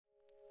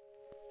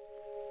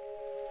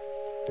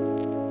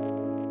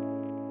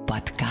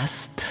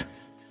Подкаст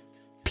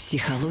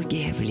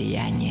 «Психология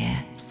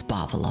влияния» с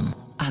Павлом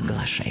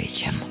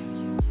Аглашевичем.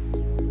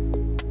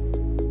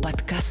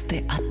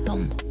 Подкасты о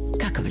том,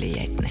 как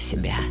влиять на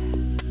себя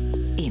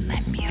и на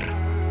мир.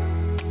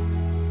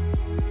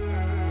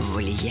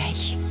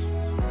 Влияй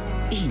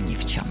и ни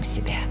в чем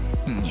себе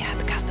не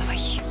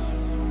отказывай.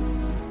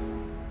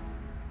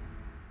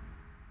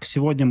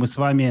 Сегодня мы с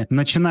вами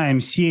начинаем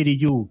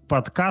серию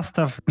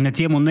подкастов на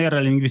тему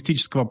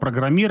нейролингвистического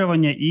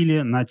программирования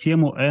или на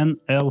тему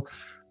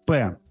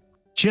НЛП.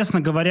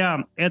 Честно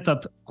говоря,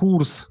 этот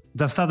курс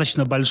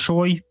достаточно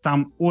большой,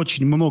 там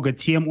очень много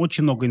тем,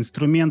 очень много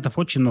инструментов,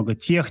 очень много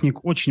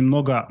техник, очень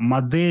много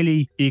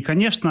моделей. И,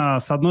 конечно,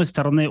 с одной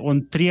стороны,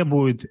 он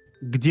требует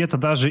где-то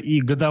даже и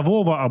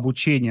годового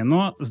обучения,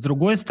 но, с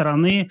другой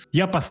стороны,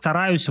 я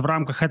постараюсь в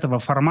рамках этого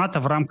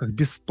формата, в рамках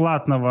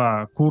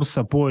бесплатного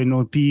курса по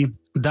НЛП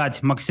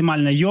дать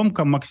максимально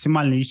емко,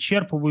 максимально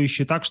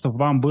исчерпывающе, так, чтобы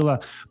вам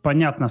было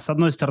понятно, с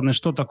одной стороны,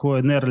 что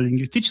такое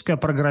нейролингвистическое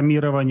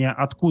программирование,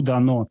 откуда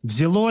оно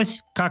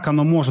взялось, как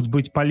оно может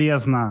быть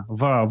полезно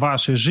в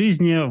вашей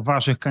жизни, в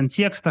ваших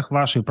контекстах, в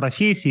вашей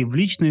профессии, в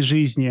личной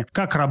жизни,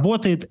 как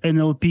работает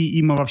НЛП,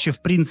 и мы вообще,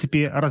 в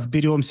принципе,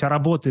 разберемся,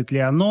 работает ли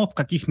оно, в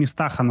каких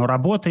местах оно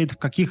работает, в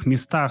каких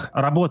местах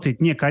работает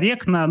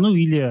некорректно, ну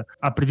или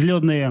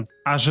определенные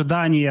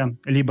ожидания,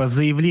 либо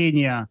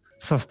заявления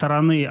со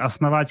стороны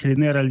основателей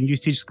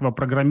нейролингвистического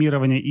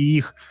программирования и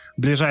их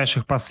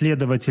ближайших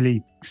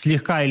последователей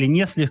слегка или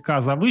не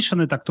слегка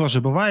завышены, так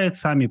тоже бывает,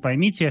 сами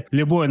поймите,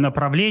 любое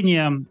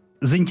направление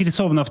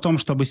заинтересовано в том,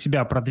 чтобы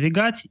себя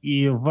продвигать,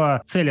 и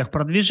в целях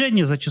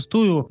продвижения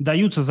зачастую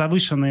даются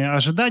завышенные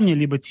ожидания,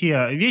 либо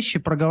те вещи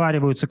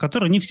проговариваются,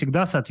 которые не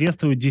всегда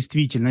соответствуют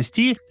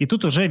действительности. И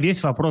тут уже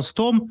весь вопрос в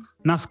том,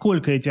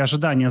 насколько эти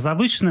ожидания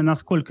завышены,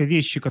 насколько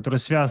вещи, которые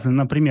связаны,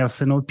 например, с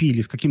НЛП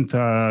или с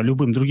каким-то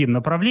любым другим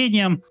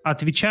направлением,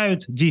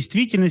 отвечают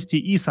действительности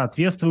и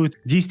соответствуют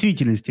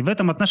действительности. В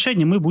этом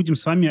отношении мы будем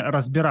с вами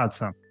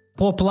разбираться.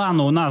 По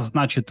плану у нас,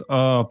 значит,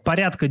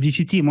 порядка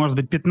 10, может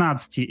быть,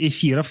 15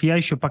 эфиров. Я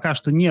еще пока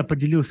что не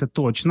поделился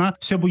точно.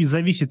 Все будет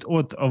зависеть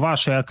от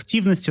вашей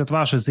активности, от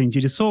вашей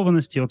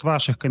заинтересованности, от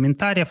ваших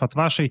комментариев, от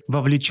вашей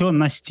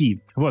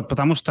вовлеченности. Вот,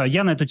 потому что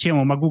я на эту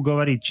тему могу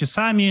говорить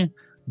часами,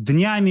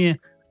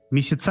 днями,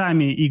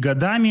 месяцами и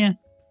годами.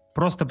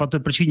 Просто по той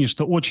причине,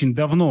 что очень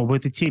давно в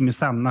этой теме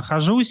сам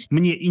нахожусь.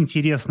 Мне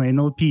интересно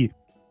НЛП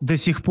до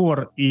сих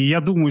пор, и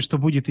я думаю, что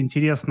будет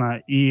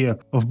интересно и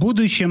в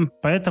будущем.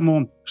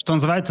 Поэтому, что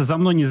называется, за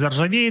мной не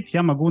заржавеет,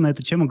 я могу на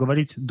эту тему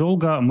говорить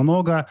долго,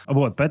 много.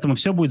 Вот, поэтому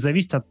все будет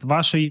зависеть от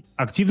вашей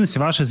активности,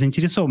 вашей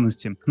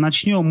заинтересованности.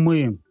 Начнем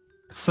мы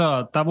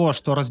с того,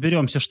 что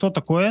разберемся, что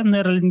такое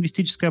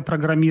нейролингвистическое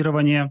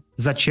программирование,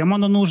 зачем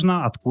оно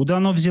нужно, откуда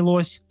оно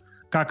взялось,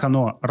 как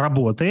оно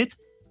работает.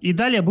 И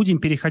далее будем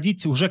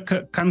переходить уже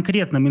к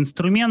конкретным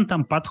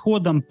инструментам,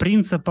 подходам,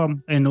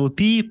 принципам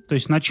НЛП, то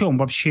есть на чем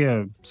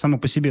вообще само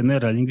по себе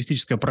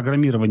нейролингвистическое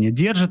программирование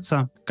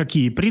держится,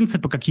 какие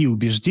принципы, какие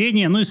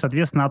убеждения, ну и,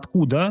 соответственно,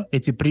 откуда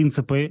эти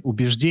принципы,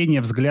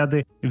 убеждения,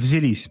 взгляды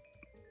взялись.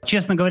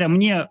 Честно говоря,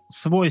 мне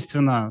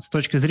свойственно с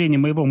точки зрения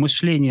моего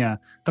мышления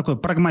такой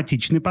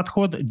прагматичный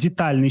подход,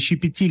 детальный,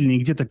 щепетильный,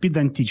 где-то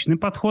педантичный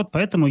подход,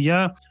 поэтому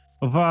я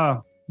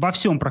во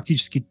всем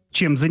практически,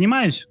 чем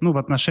занимаюсь, в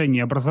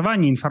отношении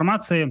образования,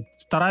 информации,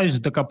 стараюсь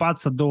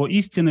докопаться до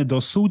истины,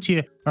 до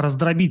сути,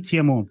 раздробить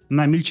тему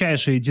на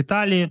мельчайшие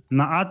детали,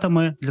 на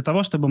атомы, для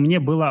того, чтобы мне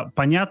было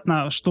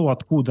понятно, что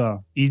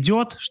откуда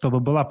идет,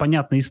 чтобы была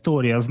понятна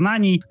история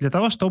знаний, для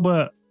того,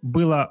 чтобы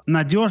было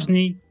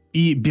надежней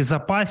и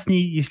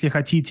безопасней, если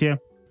хотите,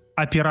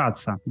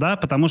 опираться, да,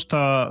 потому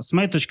что, с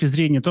моей точки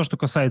зрения, то, что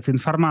касается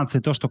информации,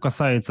 то, что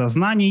касается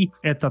знаний,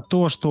 это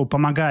то, что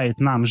помогает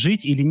нам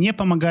жить или не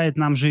помогает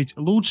нам жить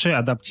лучше,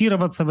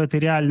 адаптироваться в этой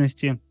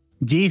реальности,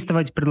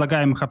 действовать в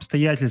предлагаемых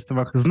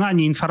обстоятельствах.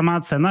 Знание,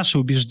 информация, наши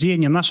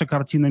убеждения, наша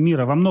картина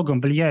мира во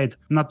многом влияет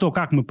на то,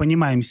 как мы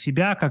понимаем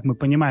себя, как мы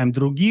понимаем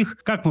других,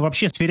 как мы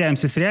вообще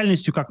сверяемся с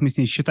реальностью, как мы с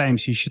ней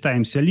считаемся и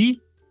считаемся ли.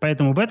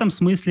 Поэтому в этом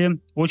смысле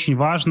очень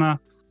важно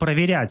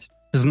проверять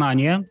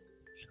знания.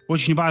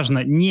 Очень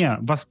важно не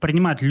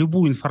воспринимать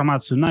любую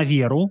информацию на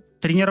веру,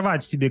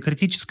 тренировать в себе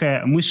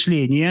критическое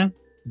мышление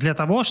для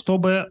того,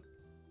 чтобы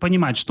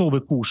понимать, что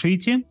вы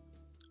кушаете,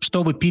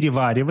 что вы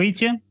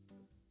перевариваете,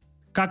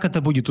 как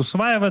это будет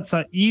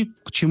усваиваться и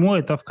к чему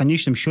это в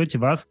конечном счете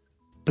вас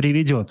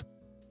приведет.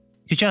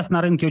 Сейчас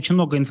на рынке очень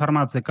много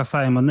информации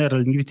касаемо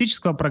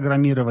нейролингвистического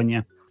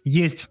программирования.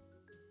 Есть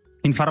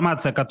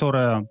информация,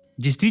 которая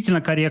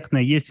действительно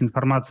корректная, есть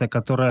информация,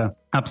 которая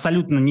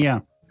абсолютно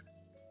не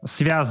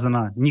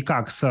связано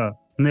никак с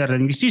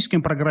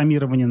нейролингвистическим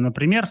программированием,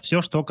 например,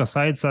 все, что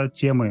касается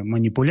темы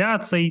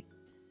манипуляций,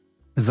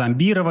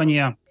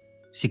 зомбирования,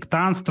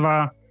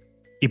 сектантства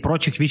и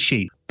прочих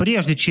вещей.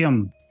 Прежде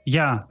чем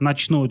я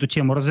начну эту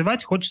тему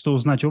развивать, хочется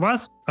узнать у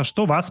вас, а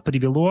что вас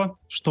привело,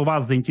 что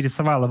вас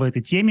заинтересовало в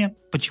этой теме,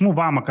 почему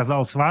вам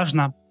оказалось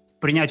важно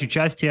принять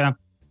участие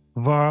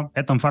в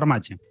этом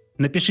формате.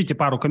 Напишите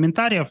пару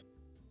комментариев,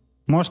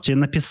 Можете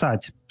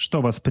написать,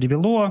 что вас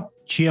привело,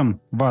 чем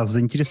вас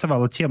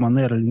заинтересовала тема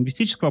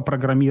нейролингвистического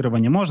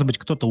программирования. Может быть,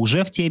 кто-то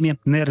уже в теме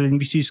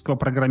нейролингвистического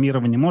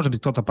программирования, может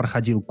быть, кто-то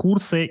проходил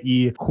курсы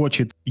и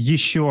хочет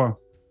еще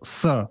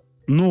с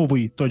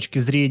новой точки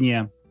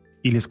зрения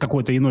или с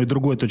какой-то иной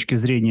другой точки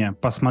зрения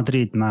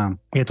посмотреть на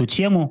эту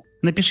тему.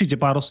 Напишите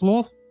пару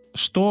слов,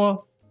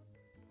 что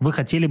вы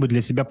хотели бы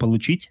для себя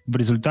получить в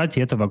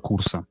результате этого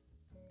курса.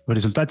 В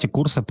результате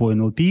курса по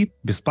NLP,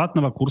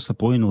 бесплатного курса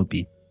по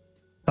NLP.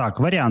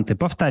 Так, варианты.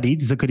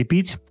 Повторить,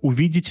 закрепить,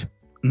 увидеть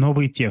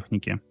новые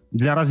техники.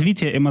 Для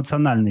развития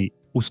эмоциональной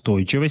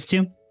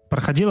устойчивости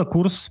проходила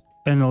курс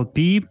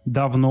NLP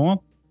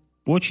давно.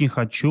 Очень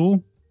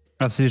хочу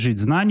освежить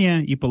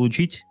знания и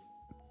получить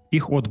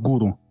их от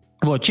гуру.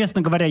 Вот,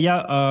 честно говоря,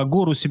 я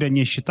гуру себя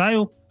не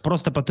считаю,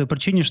 просто по той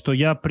причине, что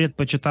я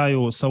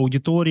предпочитаю с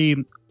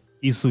аудиторией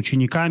и с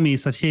учениками, и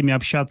со всеми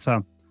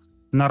общаться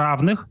на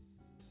равных,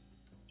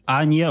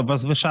 а не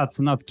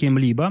возвышаться над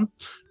кем-либо,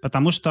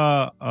 потому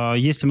что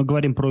если мы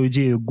говорим про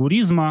идею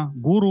гуризма,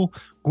 гуру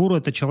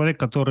это человек,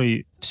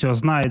 который все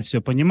знает,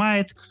 все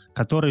понимает,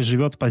 который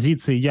живет в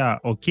позиции «я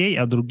окей»,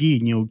 а другие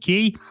не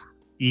окей,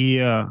 и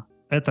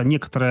это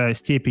некоторая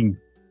степень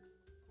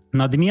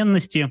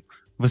надменности,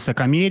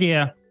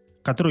 высокомерия,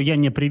 которую я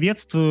не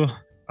приветствую,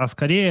 а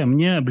скорее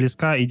мне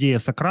близка идея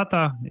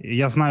Сократа.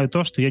 Я знаю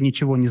то, что я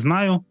ничего не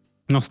знаю,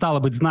 но стало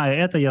быть, зная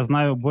это, я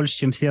знаю больше,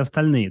 чем все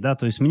остальные. Да?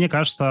 То есть мне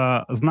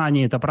кажется,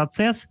 знание — это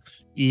процесс,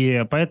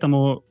 и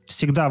поэтому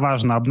всегда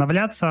важно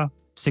обновляться,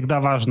 всегда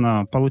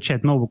важно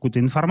получать новую какую-то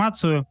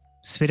информацию,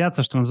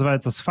 сверяться, что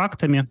называется, с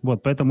фактами.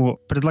 Вот, поэтому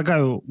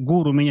предлагаю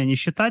гуру меня не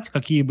считать,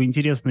 какие бы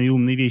интересные и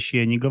умные вещи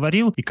я ни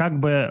говорил, и как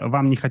бы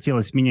вам не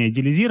хотелось меня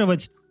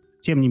идеализировать,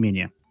 тем не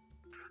менее.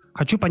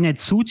 Хочу понять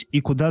суть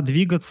и куда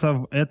двигаться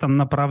в этом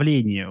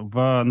направлении,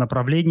 в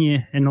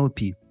направлении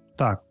NLP.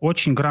 Так,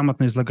 очень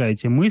грамотно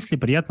излагаете мысли,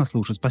 приятно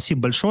слушать.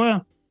 Спасибо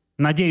большое.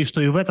 Надеюсь, что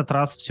и в этот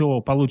раз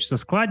все получится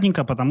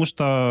складненько, потому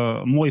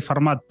что мой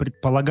формат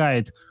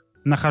предполагает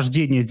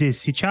нахождение здесь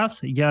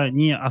сейчас. Я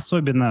не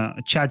особенно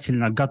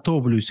тщательно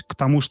готовлюсь к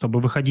тому, чтобы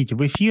выходить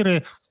в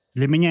эфиры.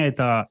 Для меня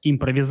это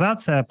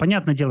импровизация.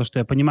 Понятное дело, что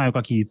я понимаю,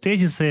 какие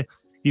тезисы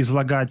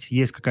излагать,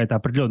 есть какая-то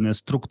определенная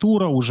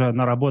структура, уже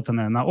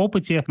наработанная на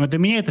опыте, но для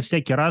меня это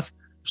всякий раз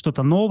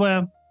что-то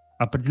новое,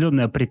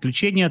 определенное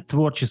приключение,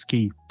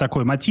 творческий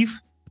такой мотив,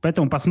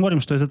 поэтому посмотрим,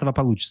 что из этого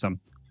получится.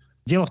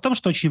 Дело в том,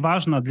 что очень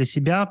важно для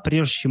себя,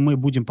 прежде чем мы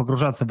будем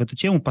погружаться в эту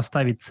тему,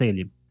 поставить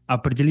цели,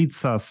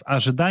 определиться с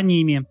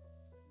ожиданиями,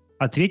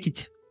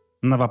 ответить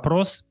на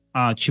вопрос,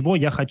 чего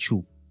я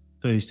хочу.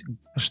 То есть,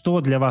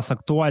 что для вас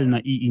актуально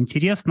и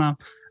интересно,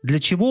 для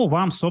чего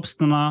вам,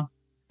 собственно,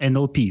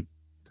 NLP.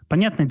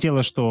 Понятное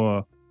дело,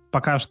 что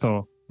пока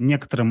что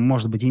некоторым,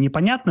 может быть, и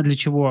непонятно, для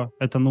чего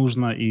это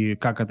нужно и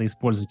как это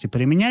использовать и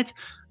применять,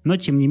 но,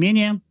 тем не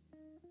менее,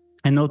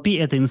 NLP —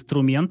 это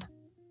инструмент,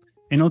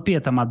 NLP —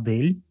 это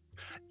модель,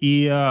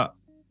 и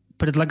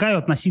предлагаю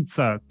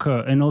относиться к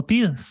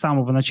NLP с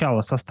самого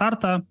начала, со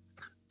старта,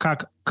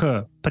 как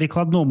к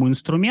прикладному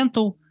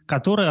инструменту,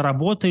 который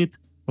работает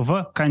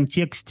в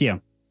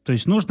контексте. То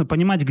есть нужно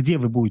понимать, где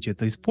вы будете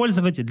это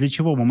использовать, для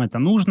чего вам это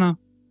нужно,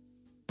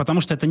 потому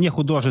что это не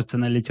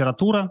художественная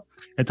литература,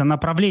 это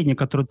направление,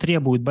 которое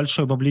требует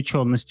большой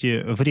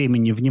вовлеченности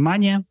времени,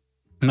 внимания,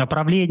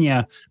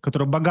 направление,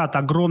 которое богато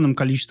огромным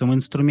количеством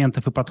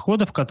инструментов и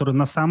подходов, которые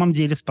на самом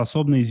деле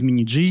способны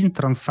изменить жизнь,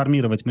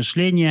 трансформировать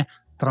мышление,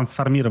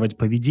 трансформировать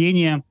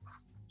поведение,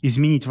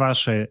 изменить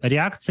ваши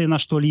реакции на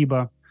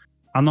что-либо.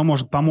 Оно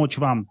может помочь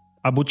вам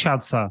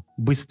обучаться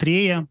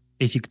быстрее,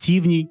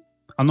 эффективней,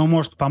 оно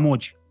может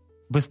помочь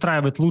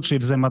выстраивать лучшие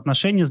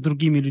взаимоотношения с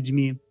другими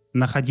людьми,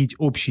 находить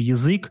общий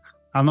язык,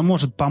 оно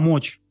может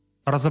помочь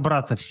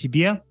разобраться в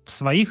себе, в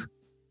своих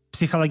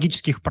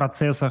психологических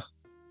процессах,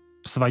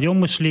 в своем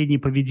мышлении,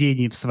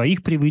 поведении, в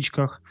своих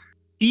привычках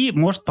и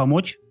может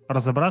помочь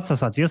разобраться,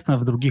 соответственно,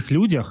 в других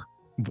людях,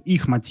 в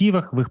их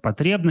мотивах, в их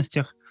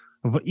потребностях,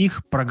 в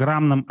их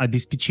программном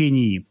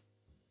обеспечении.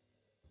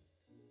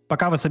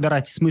 Пока вы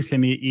собираетесь с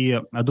мыслями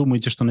и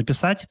думаете, что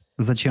написать,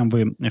 зачем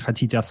вы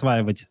хотите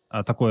осваивать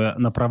такое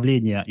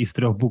направление из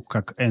 3 букв,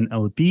 как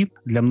NLP,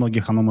 для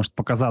многих оно может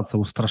показаться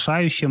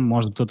устрашающим,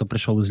 может, кто-то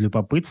пришел из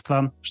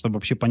любопытства, чтобы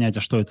вообще понять,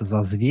 а что это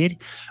за зверь,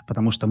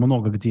 потому что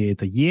много где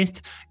это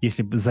есть.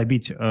 Если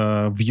забить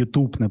в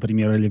YouTube,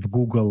 например, или в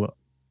Google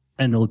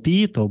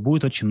NLP, то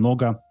будет очень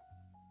много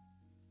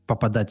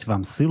попадать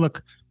вам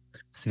ссылок,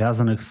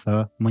 связанных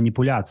с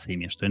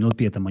манипуляциями, что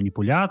NLP — это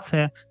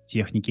манипуляция,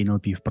 техники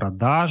NLP в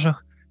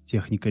продажах,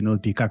 техника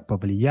NLP как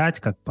повлиять,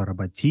 как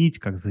поработить,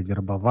 как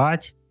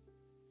завербовать.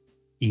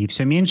 И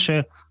все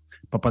меньше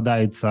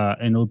попадается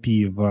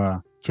NLP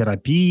в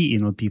терапии,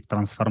 NLP в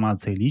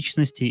трансформации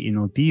личности,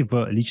 NLP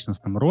в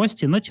личностном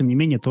росте, но тем не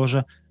менее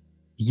тоже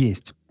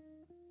есть.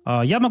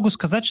 Я могу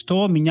сказать,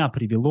 что меня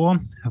привело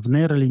в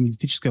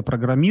нейролингвистическое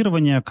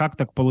программирование, как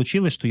так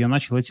получилось, что я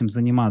начал этим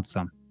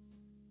заниматься.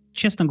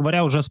 Честно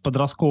говоря, уже с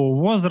подросткового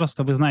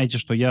возраста, вы знаете,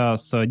 что я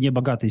с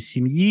небогатой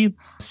семьи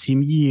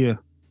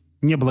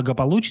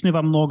неблагополучный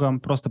во многом,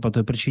 просто по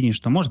той причине,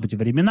 что, может быть,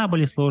 времена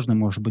были сложные,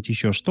 может быть,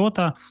 еще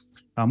что-то.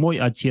 А мой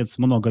отец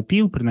много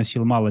пил,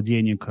 приносил мало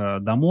денег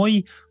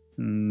домой,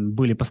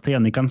 были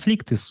постоянные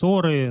конфликты,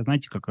 ссоры,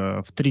 знаете, как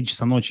в 3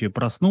 часа ночи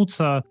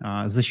проснуться,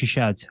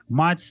 защищать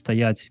мать,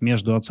 стоять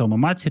между отцом и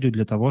матерью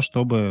для того,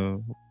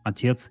 чтобы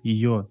отец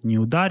ее не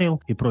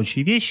ударил и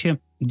прочие вещи.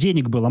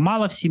 Денег было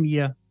мало в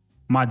семье,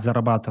 мать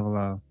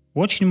зарабатывала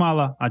очень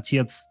мало,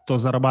 отец то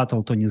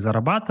зарабатывал, то не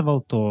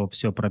зарабатывал, то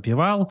все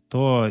пропивал,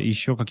 то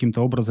еще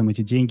каким-то образом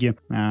эти деньги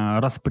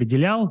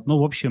распределял. Ну,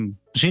 в общем,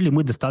 жили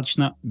мы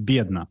достаточно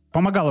бедно.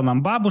 Помогала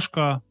нам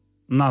бабушка,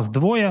 нас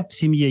 2 в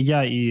семье,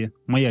 я и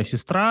моя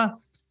сестра.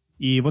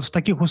 И вот в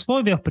таких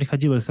условиях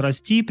приходилось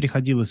расти,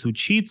 приходилось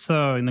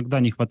учиться. Иногда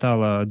не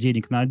хватало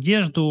денег на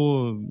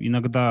одежду,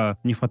 иногда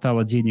не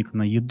хватало денег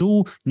на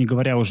еду, не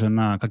говоря уже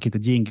на какие-то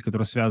деньги,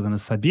 которые связаны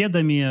с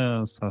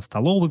обедами, со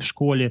столовой в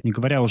школе, не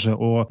говоря уже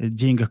о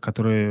деньгах,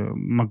 которые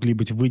могли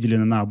быть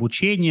выделены на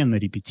обучение, на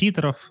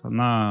репетиторов,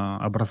 на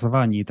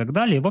образование и так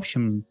далее. В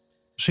общем,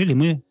 жили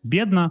мы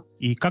бедно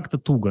и как-то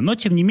туго. Но,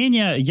 тем не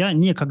менее, я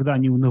никогда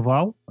не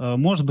унывал.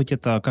 Может быть,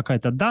 это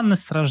какая-то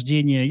данность с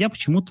рождения. Я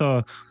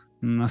почему-то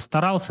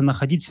старался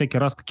находить всякий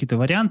раз какие-то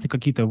варианты,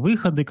 какие-то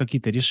выходы,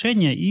 какие-то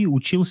решения и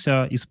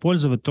учился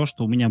использовать то,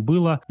 что у меня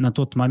было на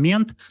тот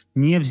момент,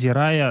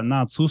 невзирая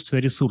на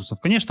отсутствие ресурсов.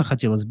 Конечно,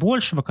 хотелось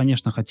большего,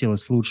 конечно,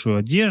 хотелось лучшую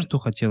одежду,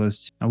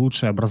 хотелось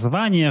лучшее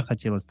образование,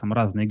 хотелось там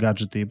разные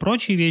гаджеты и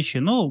прочие вещи,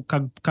 но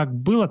как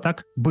было,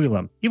 так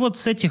было. И вот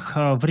с этих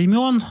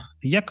времен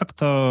я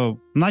как-то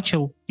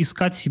начал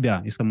искать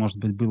себя. Если, может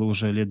быть, было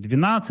уже лет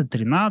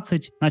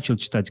 12-13, начал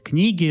читать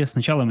книги.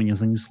 Сначала меня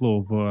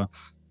занесло в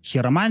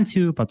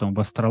хиромантию, потом в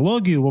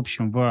астрологию, в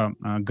общем, в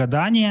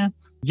гадание.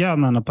 Я,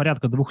 наверное,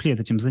 порядка 2 лет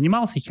этим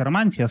занимался,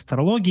 хиромантией,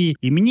 астрологией,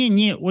 и мне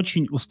не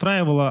очень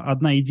устраивала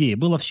одна идея.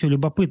 Было все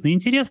любопытно и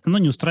интересно, но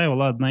не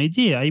устраивала одна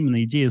идея, а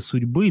именно идея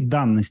судьбы,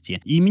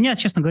 данности. И меня,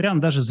 честно говоря,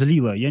 она даже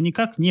злила. Я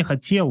никак не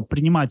хотел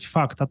принимать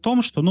факт о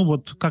том, что, ну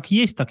вот, как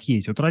есть, так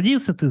есть. Вот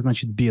родился ты,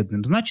 значит,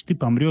 бедным, значит, ты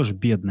помрешь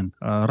бедным.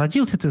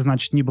 Родился ты,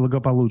 значит,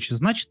 неблагополучен,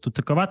 значит,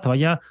 такова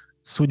твоя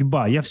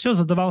судьба. Я все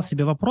задавал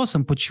себе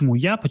вопросом, почему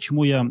я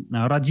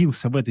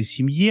родился в этой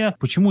семье,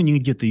 почему не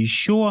где-то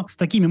еще. С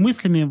такими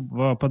мыслями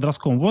в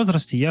подростковом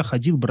возрасте я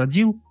ходил,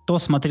 бродил, то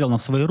смотрел на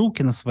свои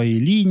руки, на свои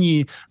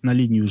линии, на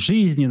линию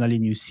жизни, на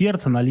линию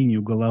сердца, на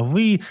линию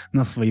головы,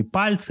 на свои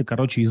пальцы.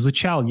 Короче,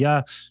 изучал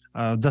я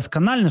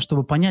досконально,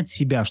 чтобы понять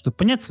себя, чтобы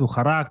понять свой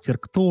характер,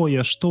 кто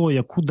я, что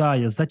я, куда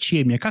я,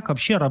 зачем я, как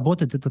вообще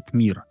работает этот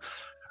мир.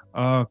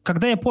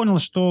 Когда я понял,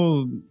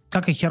 что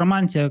как и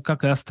хиромантия,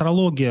 как и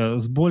астрология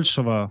с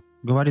большего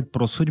говорит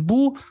про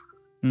судьбу,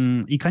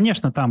 и,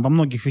 конечно, там во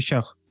многих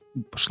вещах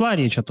шла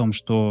речь о том,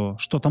 что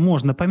что-то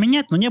можно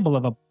поменять, но не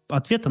было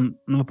ответа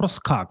на вопрос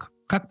 «как?».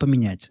 Как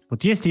поменять?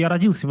 Вот если я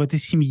родился в этой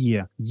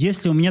семье,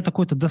 если у меня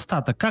такой-то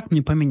достаток, как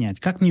мне поменять?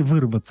 Как мне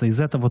вырваться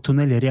из этого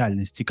туннеля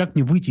реальности? Как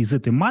мне выйти из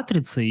этой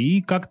матрицы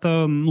и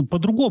как-то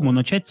по-другому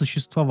начать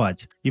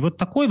существовать? И вот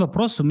такой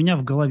вопрос у меня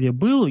в голове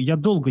был. Я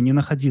долго не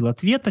находил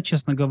ответа,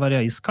 честно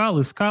говоря.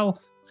 Искал.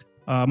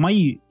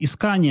 Мои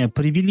искания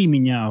привели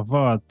меня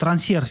в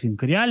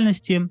трансерфинг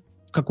реальности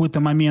в какой-то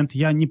момент.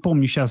 Я не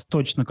помню сейчас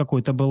точно,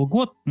 какой это был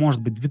год.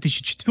 Может быть,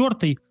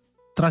 2004.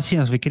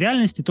 Трансерфинг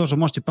реальности, тоже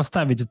можете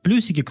поставить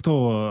плюсики,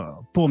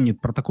 кто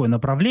помнит про такое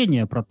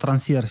направление, про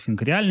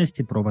трансерфинг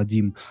реальности, про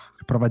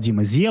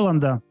Вадима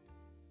Зеланда.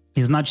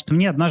 И, значит,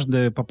 мне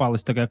однажды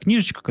попалась такая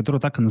книжечка,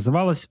 которая так и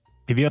называлась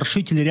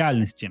 «Вершитель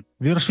реальности».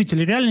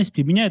 «Вершитель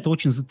реальности» меня это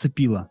очень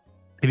зацепило.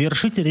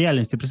 Вершитель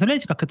реальности.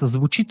 Представляете, как это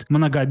звучит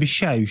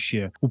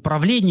многообещающе?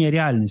 Управление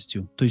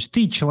реальностью. То есть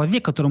ты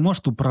человек, который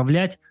может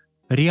управлять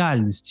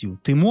реальностью.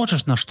 Ты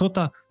можешь на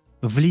что-то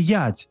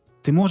влиять.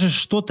 Ты можешь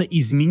что-то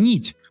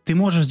изменить. Ты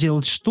можешь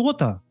сделать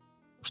что-то,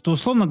 что,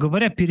 условно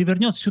говоря,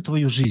 перевернет всю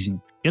твою жизнь.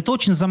 Это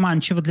очень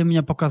заманчиво для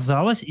меня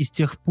показалось, и с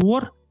тех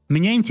пор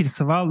меня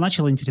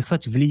начало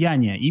интересовать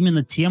влияние.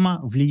 Именно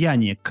тема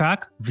влияния.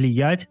 Как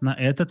влиять на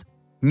этот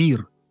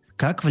мир?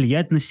 Как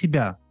влиять на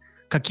себя?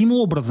 Каким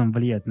образом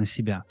влиять на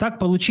себя? Так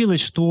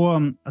получилось,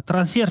 что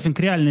трансерфинг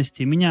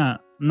реальности меня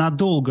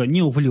надолго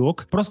не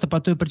увлек, просто по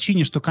той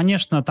причине, что,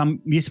 конечно, там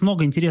есть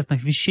много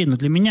интересных вещей, но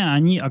для меня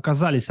они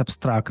оказались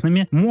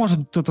абстрактными.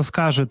 Может, кто-то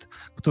скажет,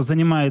 кто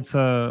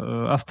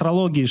занимается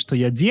астрологией, что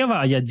я дева,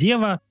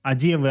 а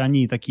девы,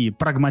 они такие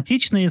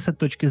прагматичные с этой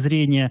точки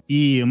зрения,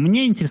 и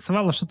мне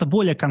интересовало что-то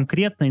более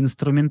конкретное,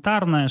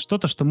 инструментарное,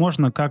 что-то, что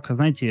можно, как,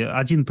 знаете,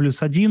 1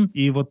 + 1,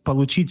 и вот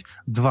получить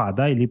 2,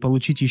 да, или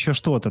получить еще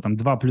что-то, там,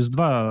 2 +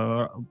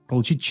 2,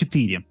 получить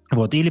 4,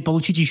 вот, или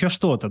получить еще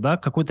что-то, да,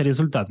 какой-то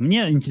результат.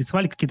 Мне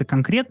интересовали какие-то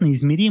конкретные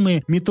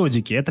измеримые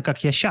методики. Это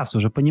как я сейчас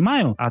уже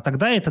понимаю, а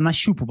тогда я это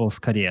нащупывал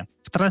скорее.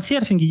 В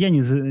трансерфинге я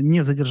не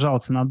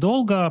задержался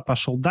надолго,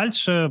 пошел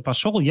дальше.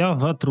 Пошел я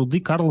в труды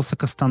Карлоса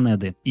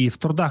Кастанеды. И в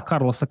трудах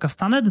Карлоса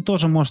Кастанеды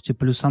тоже можете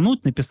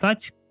плюсануть,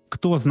 написать,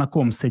 кто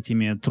знаком с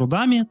этими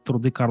трудами,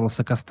 труды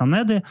Карлоса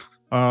Кастанеды.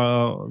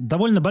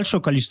 Довольно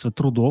большое количество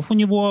трудов у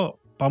него.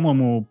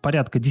 по-моему,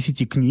 порядка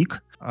 10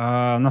 книг,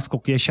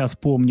 насколько я сейчас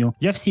помню.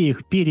 Я все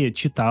их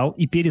перечитал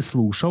и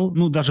переслушал,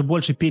 ну, даже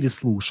больше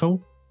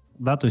переслушал.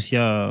 Да, то есть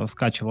я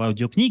скачивал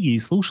аудиокниги и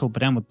слушал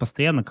прям вот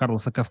постоянно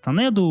Карлоса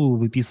Кастанеду,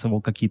 выписывал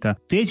какие-то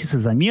тезисы,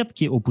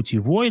 заметки о пути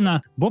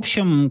воина. В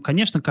общем,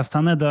 конечно,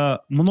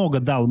 Кастанеда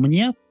много дал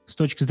мне с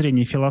точки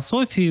зрения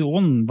философии.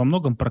 Он во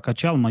многом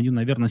прокачал мою,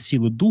 наверное,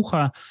 силу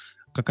духа,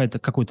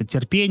 какое-то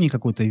терпение,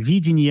 какое-то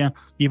видение.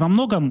 И во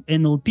многом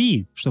НЛП,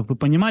 чтобы вы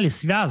понимали,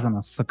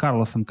 связано с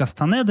Карлосом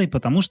Кастанедой,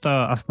 потому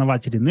что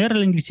основатели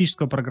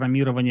нейролингвистического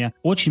программирования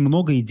очень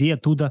много идей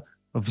оттуда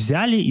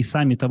взяли, и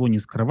сами того не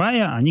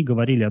скрывая, они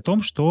говорили о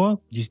том, что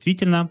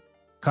действительно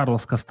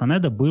Карлос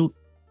Кастанеда был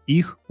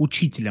их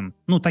учителем.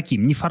 Ну,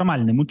 таким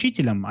неформальным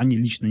учителем. Они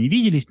лично не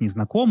виделись, не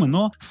знакомы,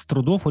 но с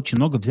трудов очень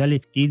много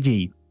взяли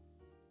идей.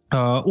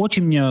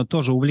 Очень меня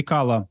тоже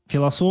увлекала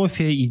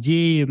философия,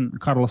 идеи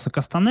Карлоса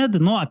Кастанеды,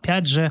 но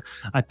опять же,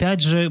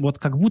 вот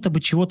как будто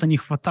бы чего-то не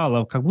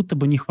хватало, как будто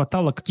бы не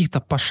хватало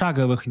каких-то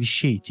пошаговых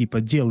вещей,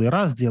 типа делай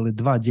раз, делай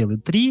два, делай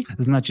три,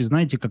 значит,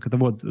 знаете, как это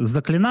вот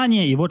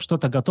заклинание, и вот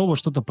что-то готово,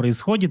 что-то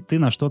происходит, ты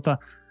на что-то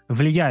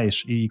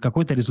влияешь и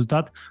какой-то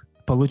результат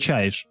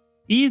получаешь.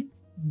 И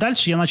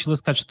дальше я начал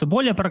искать что-то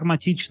более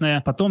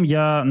прагматичное. Потом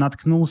я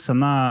наткнулся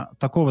на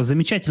такого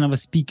замечательного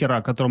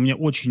спикера, который мне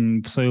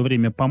очень в свое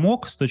время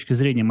помог с точки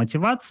зрения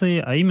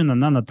мотивации, а именно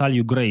на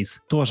Наталью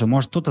Грейс. Тоже,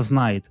 может, кто-то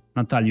знает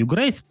Наталью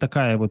Грейс.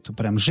 Такая вот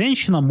прям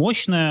женщина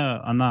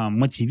мощная, она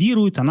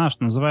мотивирует, она,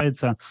 что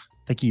называется,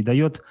 такие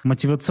дает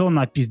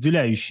мотивационно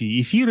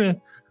опизделяющие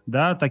эфиры,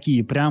 да,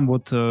 такие прям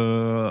вот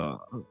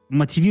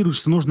мотивируют,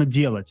 что нужно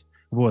делать.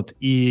 Вот.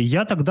 И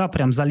я тогда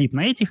прям залип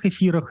на этих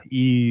эфирах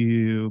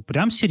и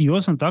прям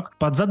серьезно так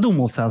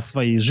подзадумался о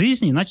своей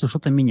жизни и начал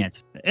что-то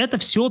менять. Это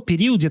все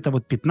период где-то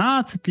вот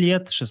 15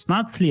 лет,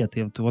 16 лет.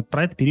 И вот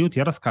про этот период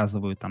я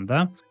рассказываю там,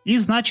 да. И,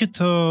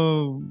 значит,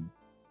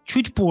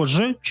 чуть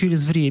позже,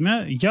 через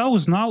время, я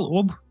узнал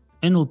об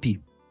НЛП.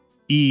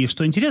 И,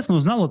 что интересно,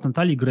 узнал от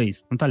Натальи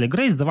Грейс. Наталья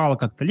Грейс давала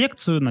как-то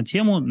лекцию на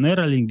тему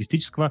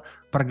нейролингвистического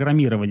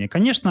программирования.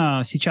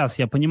 Конечно, сейчас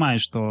я понимаю,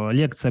 что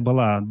лекция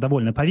была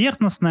довольно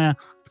поверхностная.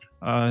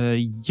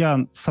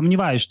 Я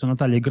сомневаюсь, что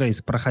Наталья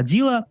Грейс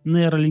проходила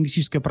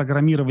нейролингвистическое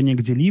программирование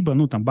где-либо,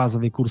 ну, там,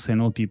 базовые курсы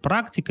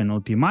НЛП-практика,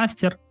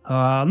 НЛП-мастер.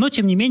 Но,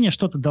 тем не менее,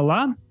 что-то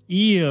дала.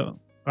 И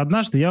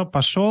однажды я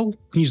пошел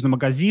в книжный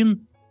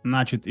магазин,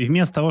 значит, и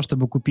вместо того,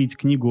 чтобы купить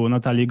книгу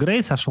Натальи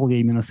Грейс, шел я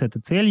именно с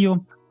этой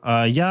целью,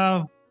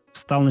 я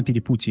встал на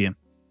перепутье.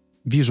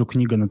 Вижу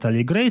книга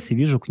Натальи Грейс и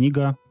вижу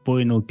книга по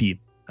НЛП.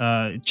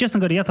 Честно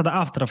говоря, я тогда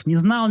авторов не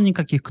знал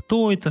никаких,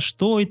 кто это,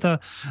 что это.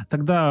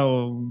 Тогда,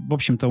 в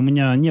общем-то, у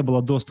меня не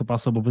было доступа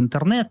особо в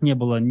интернет, не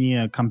было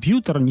ни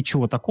компьютера,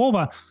 ничего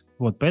такого.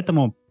 Вот,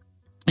 поэтому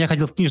я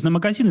ходил в книжный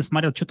магазин и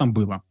смотрел, что там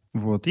было.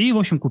 Вот, и, в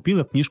общем, купил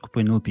я книжку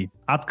по НЛП.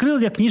 Открыл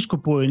я книжку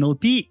по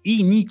НЛП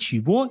и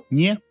ничего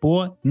не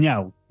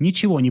понял.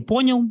 Ничего не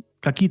понял.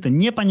 Какие-то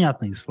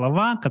непонятные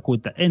слова,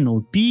 какой-то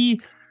НЛП,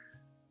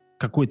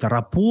 какой-то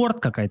рапорт,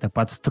 какая-то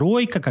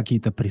подстройка,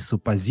 какие-то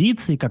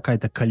пресуппозиции,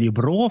 какая-то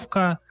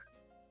калибровка,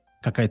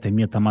 какая-то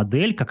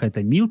метамодель,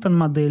 какая-то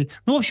Милтон-модель.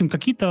 Ну, в общем,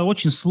 какие-то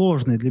очень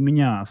сложные для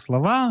меня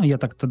слова. Я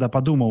так тогда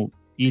подумал,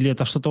 или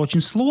это что-то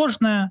очень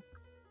сложное,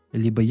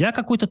 либо я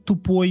какой-то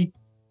тупой.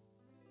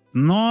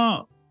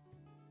 Но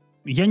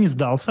я не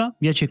сдался,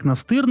 я человек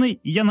настырный,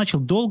 и я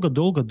начал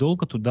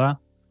долго-долго-долго туда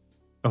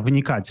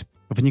вникать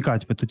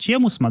в эту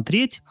тему,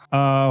 смотреть.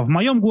 В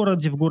моем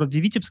городе, в городе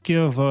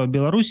Витебске, в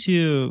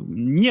Беларуси,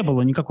 не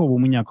было никакого у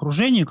меня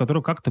окружения,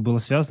 которое как-то было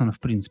связано, в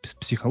принципе, с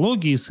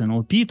психологией, с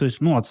НЛП, то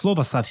есть, ну, от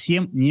слова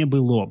совсем не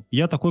было.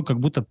 Я такой, как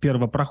будто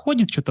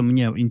первопроходец, что-то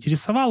мне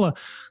интересовало,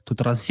 то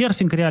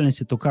трансерфинг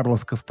реальности, то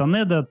Карлос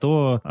Кастанеда,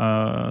 то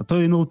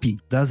НЛП,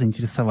 да,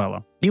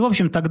 заинтересовало. И, в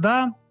общем,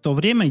 тогда, в то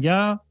время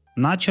я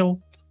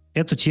начал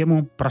эту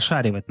тему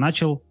прошаривать,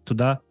 начал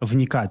туда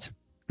вникать.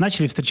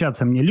 Начали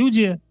встречаться мне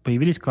люди,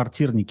 появились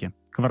квартирники.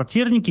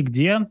 Квартирники,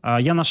 где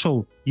я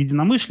нашел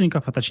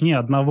единомышленников, а точнее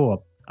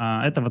одного.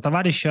 Этого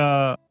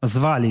товарища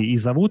звали и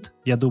зовут,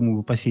 я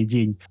думаю, по сей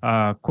день,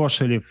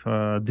 Кошелев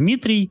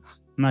Дмитрий.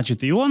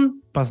 Значит, и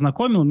он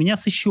познакомил меня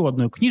с еще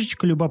одной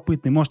книжечкой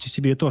любопытной, можете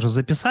себе ее тоже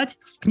записать.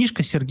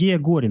 Книжка Сергея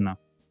Горина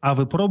 «А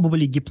вы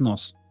пробовали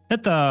гипноз?».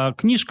 Это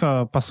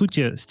книжка, по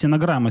сути,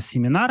 стенограмма с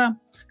семинара,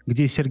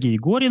 где Сергей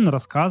Горин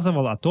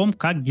рассказывал о том,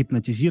 как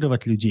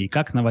гипнотизировать людей,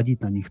 как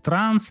наводить на них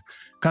транс,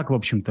 как, в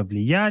общем-то,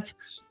 влиять,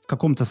 в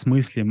каком-то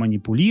смысле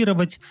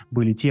манипулировать.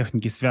 Были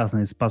техники,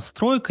 связанные с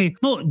подстройкой.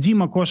 Но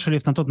Дима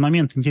Кошелев на тот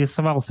момент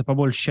интересовался по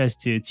большей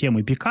части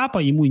темой пикапа.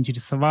 Ему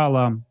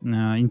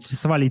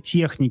интересовали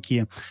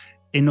техники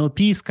НЛП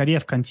скорее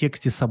в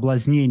контексте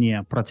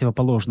соблазнения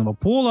противоположного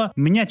пола.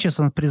 Меня,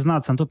 честно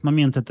признаться, на тот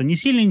момент это не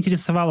сильно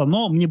интересовало,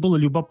 но мне было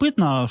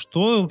любопытно,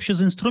 что вообще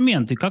за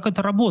инструмент, и как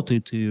это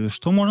работает, и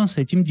что можно с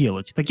этим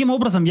делать. Таким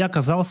образом, я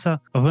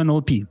оказался в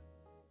НЛП.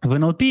 В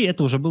НЛП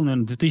это уже был,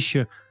 наверное,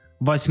 2008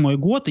 2008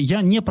 год.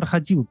 Я не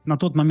проходил на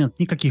тот момент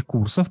никаких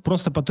курсов,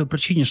 просто по той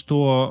причине,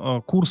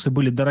 что курсы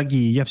были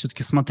дорогие. Я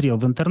все-таки смотрел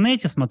в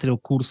интернете, смотрел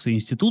курсы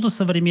Института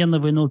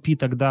современного НЛП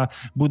тогда,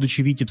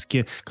 будучи в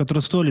Витебске,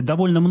 которые стоили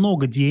довольно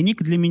много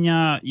денег для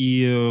меня.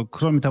 И,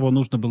 кроме того,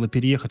 нужно было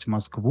переехать в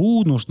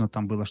Москву, нужно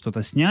там было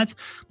что-то снять.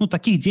 Ну,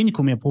 таких денег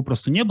у меня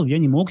попросту не было, я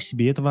не мог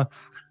себе этого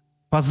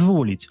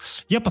позволить.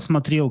 Я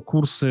посмотрел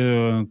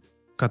курсы,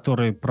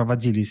 которые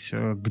проводились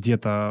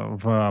где-то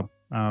в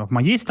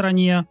моей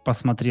стране,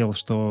 посмотрел,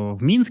 что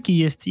в Минске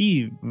есть,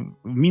 и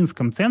в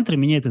Минском центре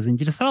меня это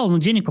заинтересовало, но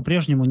денег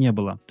по-прежнему не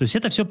было. То есть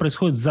это все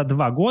происходит за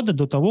 2 года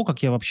до того,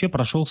 как я вообще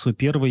прошел свой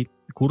первый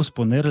курс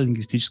по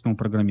нейролингвистическому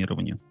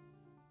программированию.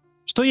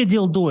 Что я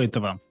делал до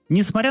этого?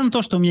 Несмотря на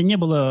то, что у меня не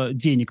было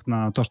денег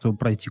на то, чтобы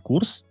пройти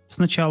курс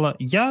сначала,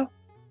 я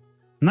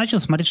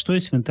начал смотреть, что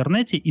есть в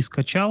интернете, и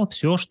скачал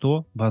все,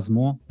 что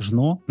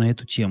возможно на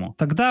эту тему.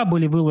 Тогда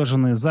были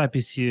выложены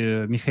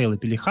записи Михаила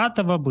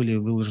Пелихатова, были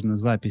выложены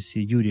записи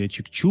Юрия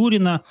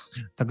Чикчурина.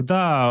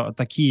 Тогда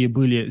такие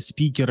были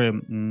спикеры,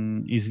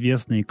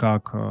 известные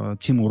как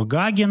Тимур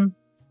Гагин.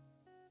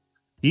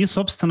 И,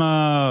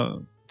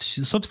 собственно,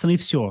 и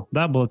все.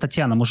 Да? Была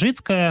Татьяна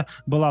Мужицкая,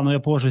 была, но я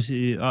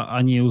позже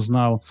о ней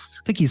узнал.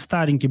 Такие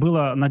старенькие.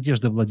 Была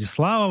Надежда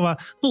Владиславова.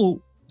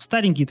 Ну,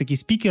 старенькие такие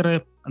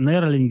спикеры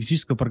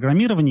нейролингвистического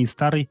программирования из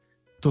старой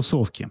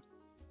тусовки.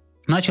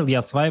 Начал я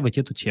осваивать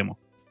эту тему.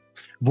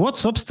 Вот,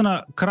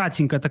 собственно,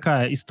 кратенькая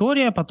такая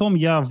история. Потом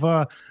я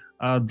в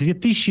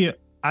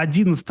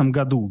 2011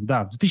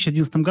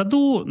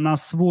 году, на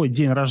свой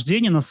день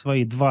рождения, на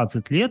свои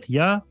 20 лет,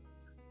 я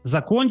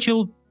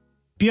закончил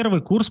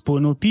первый курс по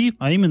НЛП,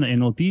 а именно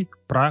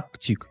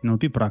НЛП-практик.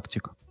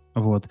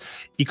 Вот.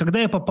 И когда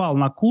я попал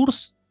на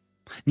курс,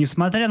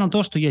 несмотря на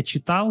то, что я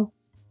читал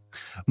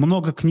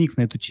много книг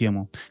на эту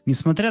тему,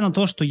 несмотря на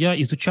то, что я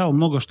изучал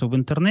много что в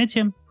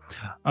интернете,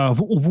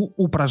 в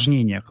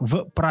упражнениях,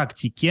 в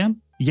практике,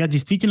 я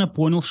действительно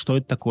понял, что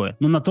это такое.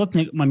 Но на тот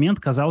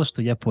момент казалось,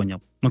 что я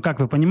понял. Но, как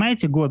вы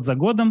понимаете, год за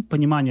годом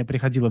понимание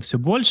приходило все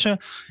больше,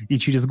 и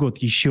через год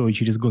еще, и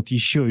через год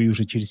еще, и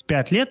уже через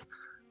 5 лет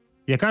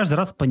я каждый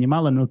раз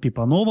понимал НЛП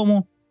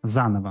по-новому,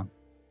 заново.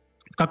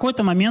 В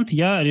какой-то момент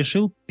я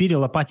решил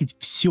перелопатить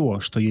все,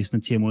 что есть на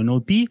тему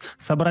НЛП,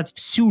 собрать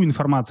всю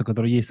информацию,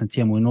 которая есть на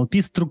тему НЛП,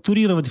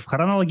 структурировать в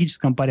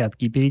хронологическом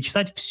порядке и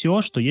перечитать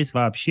все, что есть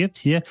вообще,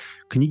 все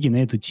книги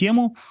на эту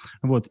тему.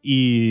 Вот.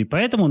 И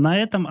поэтому на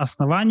этом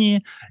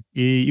основании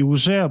и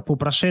уже по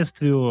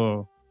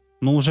прошествию,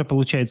 ну, уже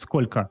получается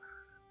сколько?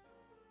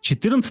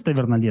 14,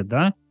 наверное, лет,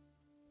 да?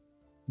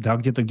 Да,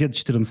 где-то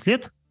 14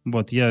 лет.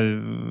 Вот,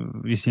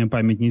 если мне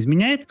память не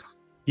изменяет,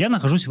 я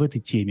нахожусь в этой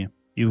теме.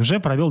 И уже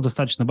провел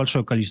достаточно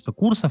большое количество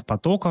курсов,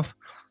 потоков.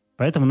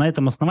 Поэтому на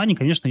этом основании,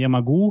 конечно, я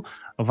могу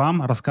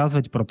вам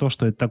рассказывать про то,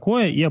 что это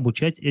такое, и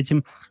обучать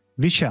этим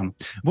вещам.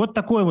 Вот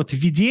такое вот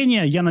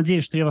введение. Я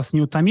надеюсь, что я вас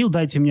не утомил.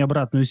 Дайте мне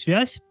обратную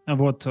связь.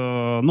 Вот,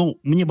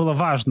 мне было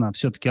важно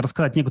все-таки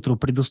рассказать некоторую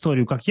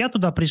предысторию, как я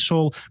туда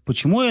пришел,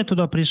 почему я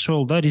туда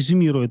пришел. Да,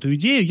 резюмируя эту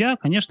идею, я,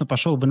 конечно,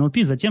 пошел в НЛП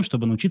за тем,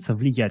 чтобы научиться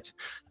влиять.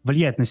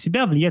 Влиять на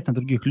себя, влиять на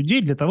других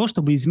людей для того,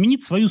 чтобы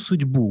изменить свою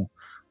судьбу.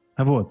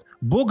 Вот.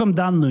 Богом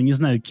данную, не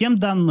знаю, кем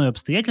данную,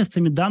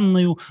 обстоятельствами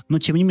данную, но,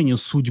 тем не менее,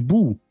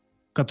 судьбу,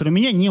 которая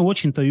меня не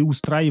очень-то и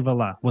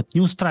устраивала. Вот не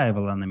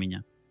устраивала она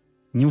меня.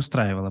 Не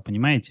устраивала,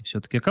 понимаете,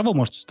 все-таки. Кого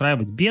может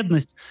устраивать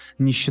бедность,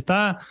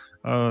 нищета,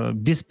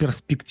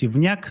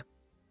 бесперспективняк?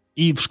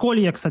 И в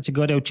школе я, кстати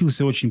говоря,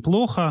 учился очень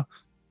плохо.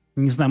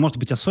 Не знаю, может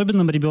быть,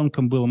 особенным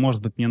ребенком был,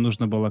 может быть, мне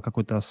нужно было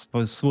какой-то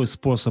свой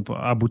способ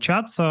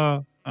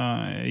обучаться.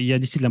 Я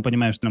действительно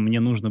понимаю, что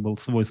мне нужно был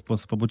свой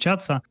способ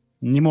обучаться.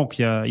 Не мог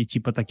я идти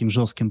по таким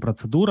жестким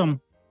процедурам,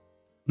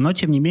 но,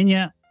 тем не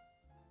менее,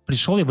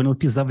 пришел я в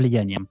НЛП за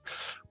влиянием.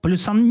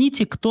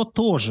 Плюсаните, кто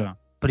тоже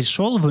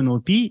пришел в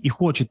НЛП и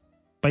хочет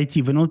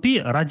пойти в НЛП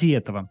ради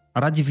этого,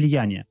 ради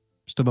влияния,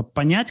 чтобы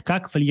понять,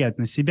 как влиять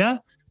на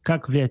себя,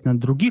 как влиять на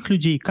других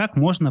людей, как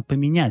можно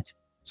поменять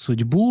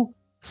судьбу,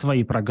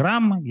 свои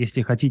программы,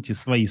 если хотите,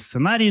 свои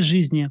сценарии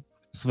жизни,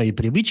 свои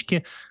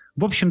привычки,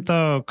 в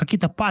общем-то,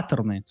 какие-то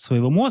паттерны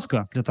своего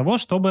мозга для того,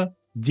 чтобы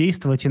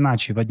действовать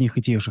иначе в одних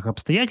и тех же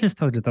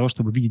обстоятельствах, для того,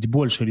 чтобы видеть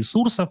больше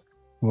ресурсов,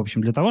 в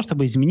общем, для того,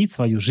 чтобы изменить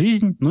свою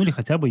жизнь, ну или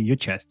хотя бы ее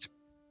часть.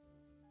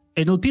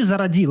 НЛП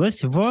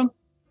зародилась в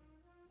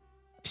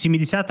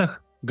 70-х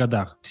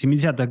годах. В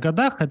 70-х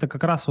годах это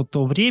как раз вот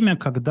то время,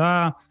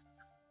 когда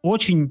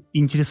очень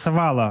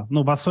интересовало,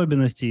 ну, в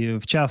особенности,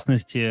 в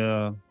частности,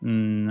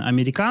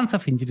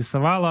 американцев,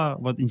 интересовал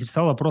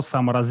вопрос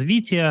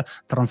саморазвития,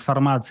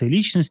 трансформации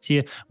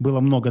личности. Было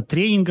много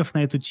тренингов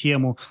на эту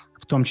тему,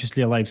 в том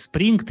числе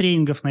LifeSpring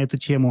тренингов на эту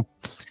тему.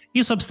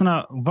 И,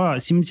 собственно, в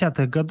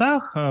 70-х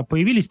годах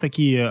появились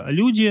такие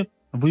люди,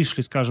 вышли,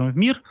 скажем, в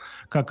мир,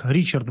 как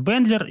Ричард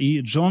Бендлер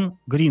и Джон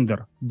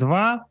Гриндер.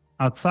 2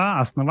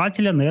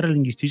 отца-основателя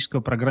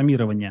нейролингвистического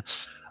программирования.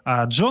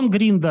 А Джон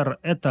Гриндер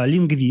 – это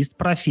лингвист,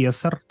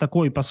 профессор,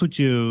 такой, по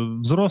сути,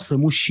 взрослый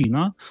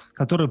мужчина,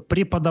 который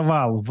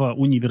преподавал в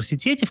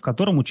университете, в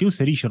котором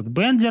учился Ричард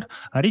Бендлер.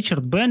 А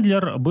Ричард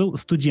Бендлер был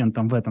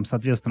студентом в этом,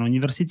 соответственно,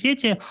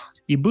 университете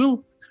и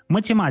был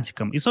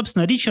математиком. И,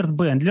 собственно, Ричард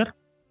Бендлер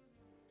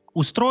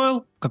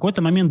устроил в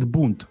какой-то момент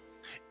бунт.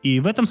 И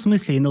в этом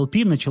смысле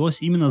НЛП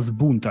началось именно с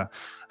бунта.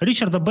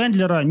 Ричарда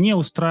Бендлера не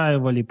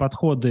устраивали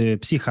подходы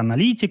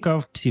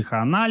психоаналитиков,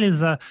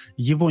 психоанализа.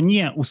 Его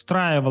не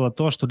устраивало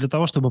то, что для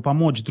того, чтобы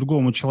помочь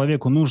другому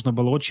человеку, нужно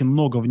было очень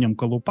много в нем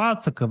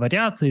колупаться,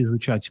 ковыряться,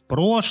 изучать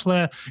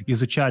прошлое,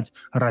 изучать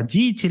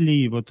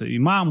родителей, вот и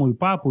маму, и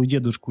папу, и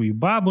дедушку, и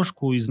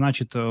бабушку, и,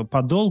 значит,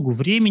 по долгу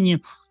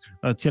времени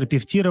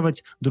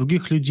терапевтировать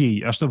других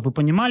людей. А чтобы вы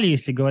понимали,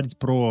 если говорить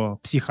про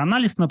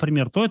психоанализ,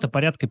 например, то это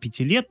порядка 5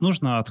 лет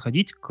нужно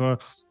отходить к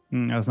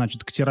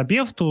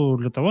терапевту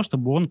для того,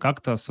 чтобы он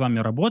как-то с вами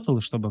работал,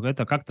 и чтобы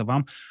это как-то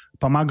вам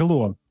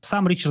помогло.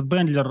 Сам Ричард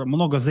Бендлер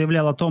много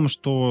заявлял о том,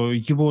 что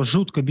его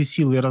жутко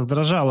бесило и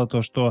раздражало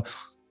то, что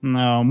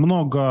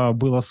много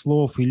было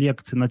слов и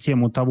лекций на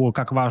тему того,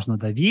 как важно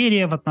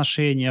доверие в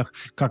отношениях,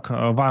 как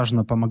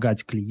важно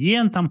помогать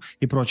клиентам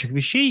и прочих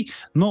вещей,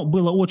 но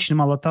было очень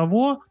мало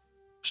того,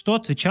 что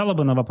отвечало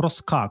бы на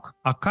вопрос «как?».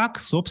 А как,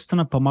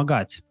 собственно,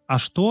 помогать? А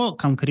что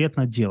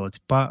конкретно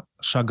делать по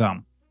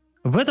шагам?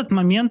 В этот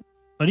момент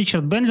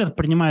Ричард Бендлер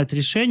принимает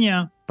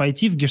решение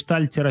пойти в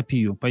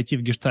гештальт-терапию.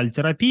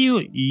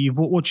 И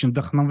его очень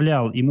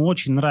вдохновлял, ему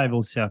очень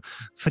нравился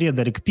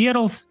Фредерик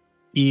Перлс.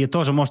 И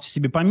тоже можете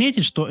себе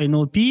пометить, что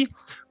НЛП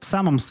в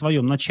самом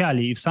своем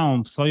начале и в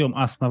самом своем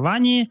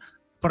основании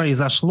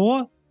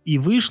произошло и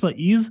вышло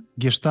из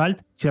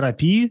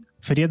гештальт-терапии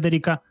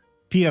Фредерика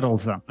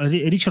Перлза.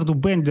 Ричарду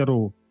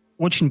Бендлеру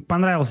очень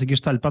понравился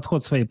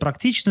гештальт-подход своей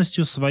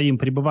практичностью, своим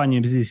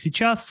пребыванием здесь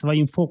сейчас,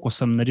 своим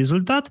фокусом на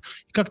результат.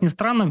 И, как ни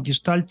странно, в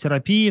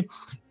гештальт-терапии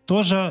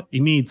тоже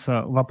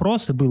имеется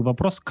вопрос, и был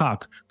вопрос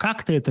 «как?».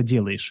 Как ты это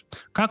делаешь?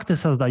 Как ты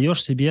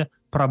создаешь себе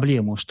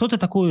проблему? Что ты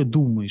такое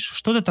думаешь?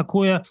 Что ты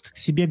такое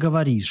себе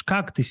говоришь?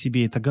 Как ты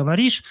себе это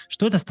говоришь?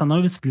 Что это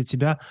становится для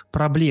тебя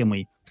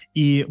проблемой?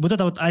 И вот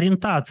эта вот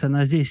ориентация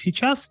на здесь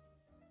сейчас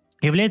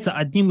является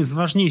одним из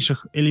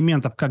важнейших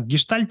элементов как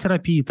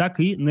гештальт-терапии,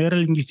 так и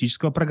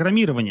нейролингвистического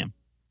программирования.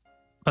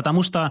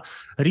 Потому что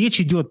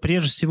речь идет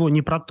прежде всего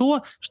не про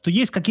то, что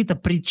есть какие-то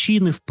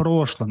причины в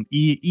прошлом,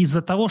 и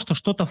из-за того, что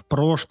что-то в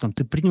прошлом,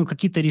 ты принял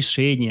какие-то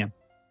решения,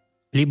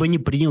 либо не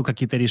принял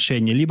какие-то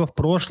решения, либо в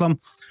прошлом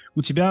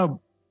у тебя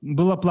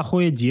было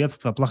плохое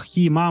детство,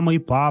 плохие мама и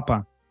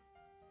папа.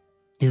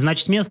 И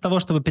значит, вместо того,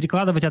 чтобы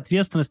перекладывать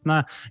ответственность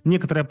на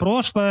некоторое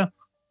прошлое,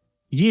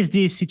 есть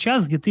здесь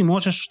сейчас, где ты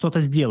можешь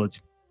что-то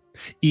сделать.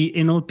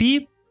 И НЛП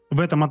в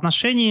этом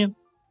отношении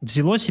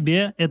взяло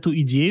себе эту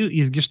идею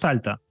из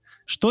гештальта.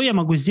 Что я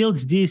могу сделать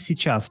здесь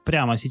сейчас,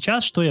 прямо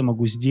сейчас, что я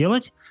могу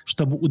сделать,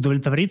 чтобы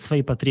удовлетворить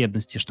свои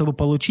потребности, чтобы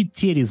получить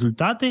те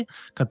результаты,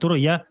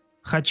 которые я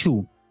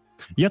хочу.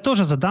 Я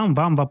тоже задам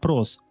вам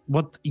вопрос.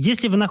 Вот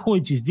если вы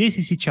находитесь здесь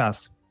и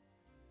сейчас,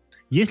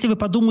 если вы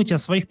подумаете о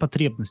своих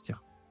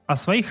потребностях, о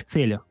своих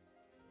целях,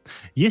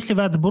 если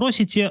вы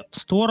отбросите в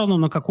сторону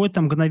на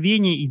какое-то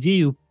мгновение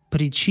идею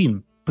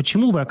причин,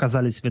 почему вы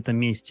оказались в этом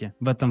месте,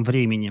 в этом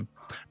времени,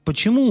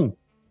 почему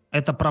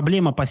эта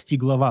проблема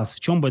постигла вас,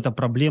 в чем бы эта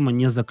проблема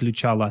не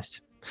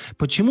заключалась,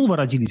 почему вы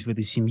родились в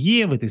этой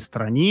семье, в этой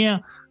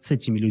стране, с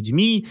этими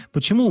людьми,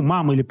 почему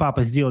мама или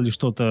папа сделали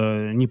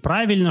что-то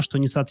неправильно, что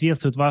не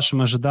соответствует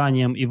вашим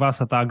ожиданиям, и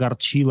вас это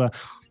огорчило,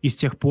 и с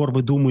тех пор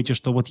вы думаете,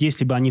 что вот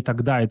если бы они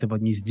тогда этого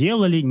не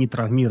сделали, не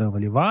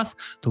травмировали вас,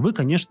 то вы,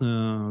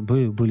 конечно,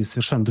 вы были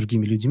совершенно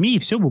другими людьми, и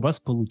все бы у вас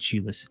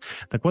получилось.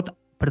 Так вот,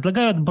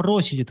 предлагаю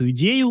отбросить эту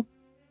идею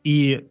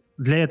и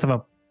для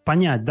этого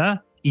понять,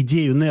 да,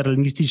 идею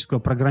нейролингвистического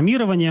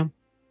программирования,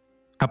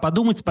 а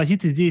подумать с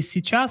позиции здесь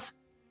сейчас,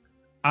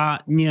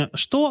 а не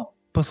что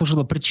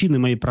послужило причиной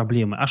моей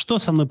проблемы, а что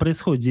со мной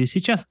происходит здесь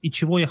сейчас и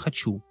чего я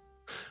хочу.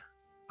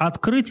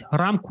 Открыть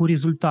рамку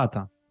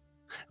результата.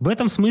 В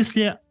этом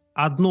смысле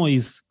одной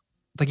из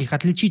таких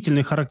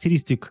отличительных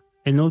характеристик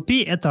НЛП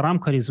 – это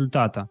рамка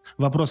результата.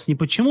 Вопрос не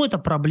почему эта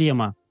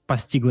проблема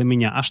постигла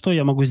меня, а что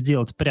я могу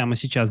сделать прямо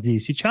сейчас,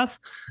 здесь и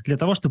сейчас, для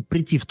того, чтобы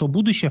прийти в то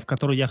будущее, в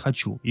которое я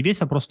хочу. И весь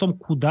вопрос в том,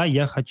 куда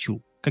я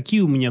хочу, какие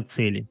у меня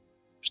цели,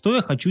 что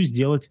я хочу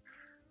сделать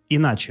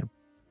иначе.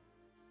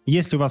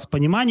 Есть ли у вас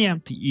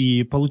понимание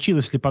и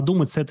получилось ли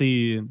подумать с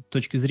этой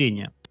точки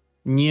зрения?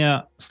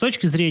 Не с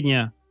точки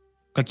зрения,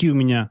 какие у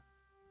меня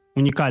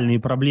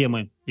уникальные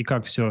проблемы и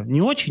как все не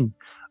очень,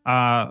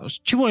 а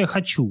чего я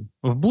хочу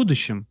в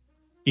будущем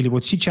или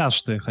вот сейчас,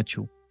 что я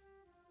хочу.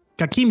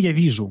 Каким я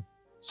вижу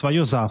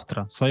свое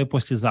завтра, свое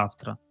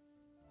послезавтра.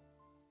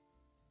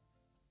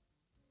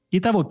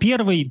 Итого,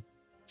 первый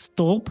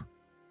столб,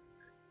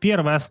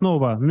 первая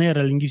основа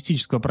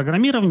нейролингвистического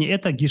программирования –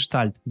 это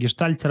гештальт,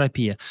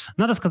 гештальт-терапия.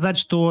 Надо сказать,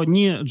 что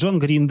ни Джон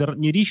Гриндер,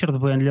 ни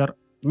Ричард Бендлер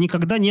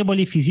никогда не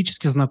были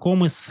физически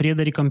знакомы с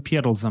Фредериком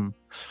Перлзом.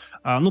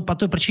 По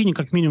той причине,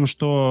 как минимум,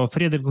 что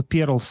Фредерик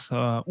Перлс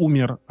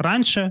умер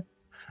раньше,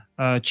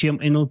 чем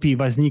NLP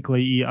возникла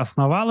и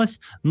основалась,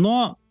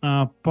 но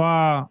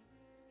по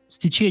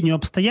стечению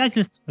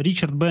обстоятельств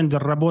Ричард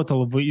Бендлер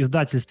работал в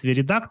издательстве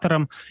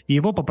редактором, и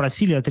его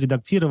попросили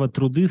отредактировать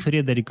труды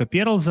Фредерика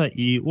Перлза,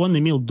 и он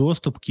имел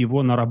доступ к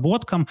его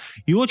наработкам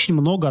и очень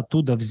много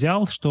оттуда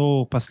взял,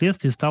 что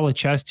впоследствии стало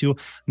частью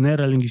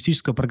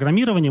нейролингвистического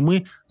программирования.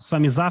 Мы с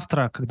вами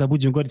завтра, когда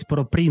будем говорить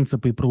про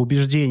принципы и про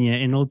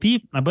убеждения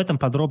NLP, об этом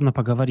подробно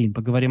поговорим.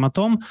 Поговорим о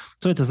том,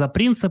 что это за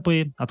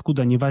принципы,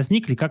 откуда они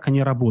возникли, как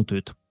они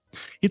работают.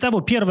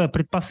 Итого, первая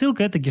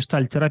предпосылка – это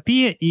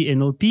гештальт-терапия, и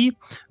НЛП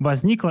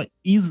возникла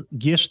из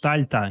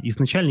гештальта,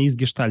 изначально из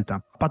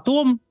гештальта.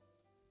 Потом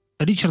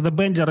Ричарда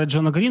Бендлера и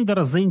Джона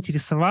Гриндера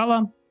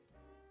заинтересовала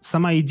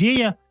сама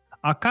идея,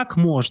 а как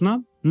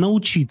можно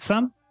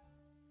научиться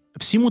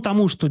всему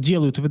тому, что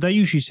делают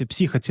выдающиеся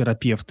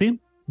психотерапевты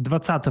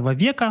 20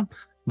 века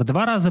в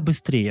 2 раза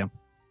быстрее.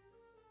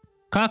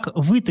 Как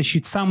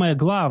вытащить самое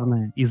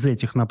главное из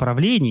этих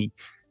направлений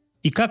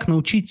и как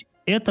научить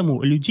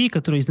этому людей,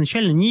 которые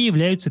изначально не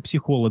являются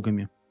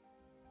психологами.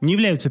 Не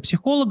являются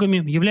психологами,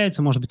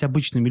 являются, может быть,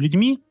 обычными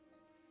людьми,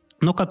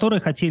 но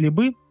которые хотели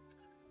бы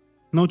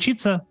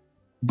научиться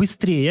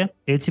быстрее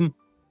этим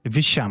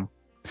вещам.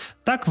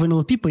 Так в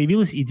НЛП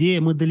появилась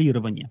идея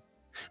моделирования.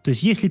 То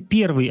есть если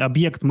первый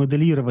объект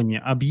моделирования,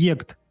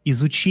 объект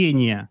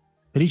изучения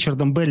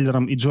Ричардом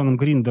Бендлером и Джоном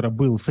Гриндером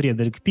был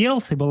Фредерик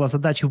Перлс, и была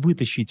задача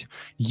вытащить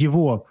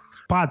его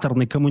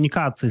паттерны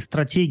коммуникации,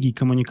 стратегии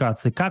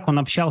коммуникации, как он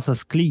общался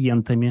с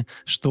клиентами,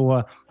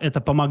 что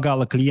это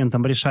помогало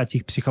клиентам решать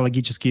их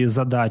психологические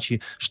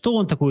задачи, что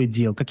он такое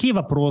делал, какие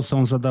вопросы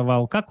он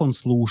задавал, как он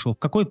слушал, в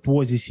какой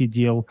позе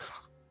сидел.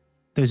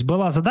 То есть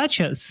была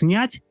задача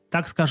снять,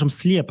 так скажем,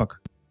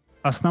 слепок,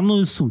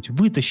 основную суть,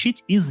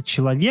 вытащить из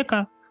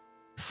человека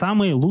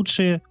самые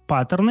лучшие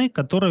паттерны,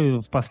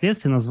 которые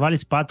впоследствии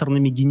назвались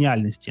паттернами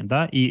гениальности,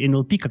 да, и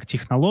НЛП как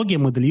технология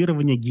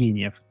моделирования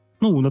гениев.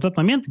 Ну, на тот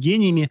момент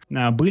гениями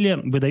были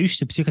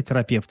выдающиеся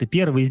психотерапевты.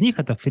 Первый из них –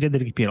 это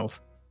Фредерик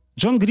Перлс.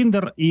 Джон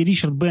Гриндер и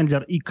Ричард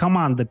Бендлер и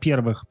команда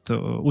первых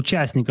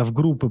участников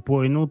группы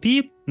по НЛП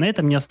на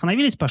этом не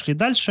остановились, пошли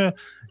дальше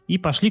и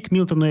пошли к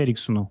Милтону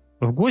Эриксону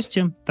в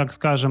гости, так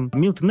скажем.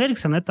 Милтон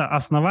Эриксон – это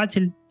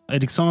основатель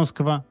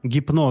эриксоновского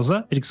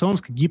гипноза,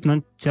 эриксоновской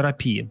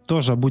гипнотерапии.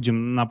 Тоже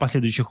будем на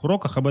последующих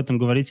уроках об этом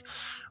говорить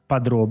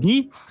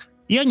подробней.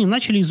 И они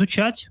начали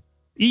изучать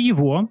и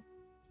его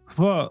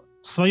в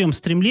своем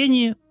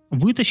стремлении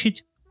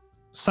вытащить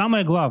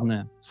самые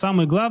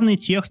главные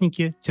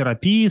техники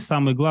терапии,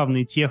 самые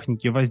главные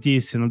техники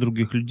воздействия на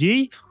других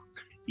людей.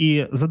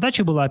 И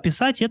задача была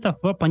описать это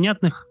в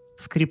понятных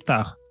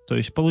скриптах. То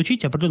есть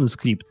получить определенный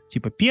скрипт.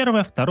 Типа 1,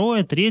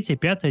 2, 3,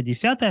 5,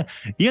 10.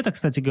 И это,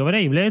 кстати говоря,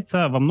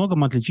 является во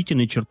многом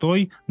отличительной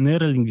чертой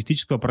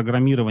нейролингвистического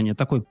программирования.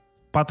 Такой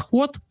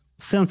подход,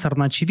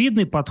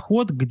 сенсорно-очевидный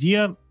подход,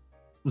 где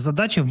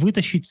задача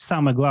вытащить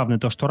самое главное,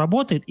 то, что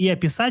работает, и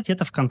описать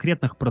это в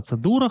конкретных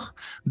процедурах,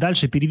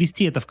 дальше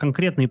перевести это в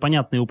конкретные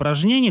понятные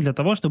упражнения для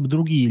того, чтобы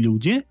другие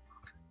люди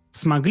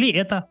смогли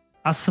это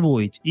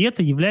освоить. И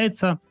это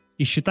является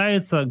и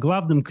считается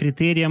главным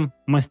критерием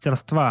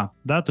мастерства.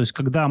 Да? То есть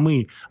когда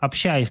мы,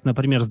 общаясь,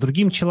 например, с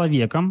другим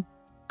человеком,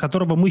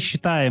 которого мы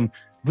считаем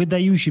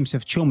выдающимся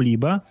в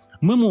чем-либо,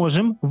 мы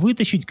можем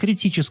вытащить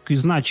критическую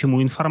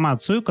значимую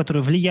информацию,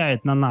 которая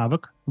влияет на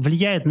навык,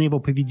 влияет на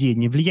его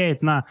поведение,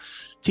 влияет на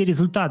те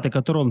результаты,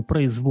 которые он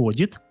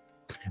производит.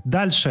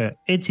 Дальше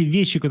эти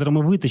вещи, которые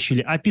мы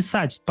вытащили,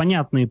 описать в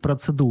понятные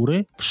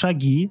процедуры, в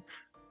шаги,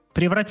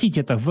 превратить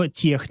это в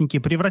техники,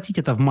 превратить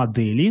это в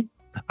модели,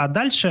 а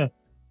дальше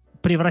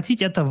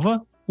превратить это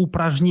в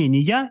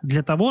упражнения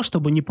для того,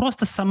 чтобы не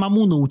просто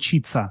самому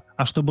научиться,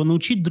 а чтобы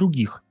научить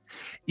других.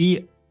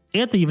 И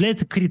это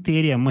является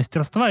критерием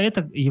мастерства,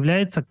 это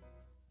является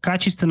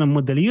качественным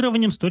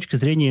моделированием с точки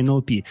зрения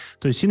НЛП.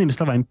 То есть, иными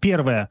словами,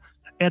 первое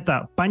 –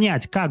 это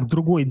понять, как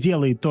другой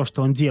делает то,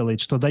 что он делает,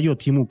 что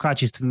дает ему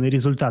качественные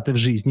результаты в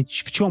жизни,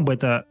 в чем бы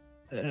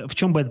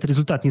этот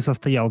результат ни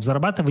состоял, в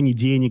зарабатывании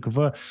денег,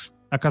 в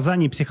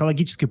оказании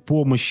психологической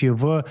помощи,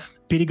 в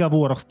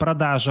переговорах, в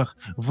продажах,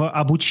 в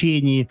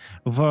обучении,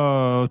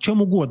 в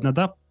чем угодно,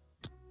 да,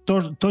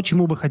 то,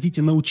 чему вы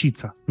хотите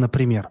научиться,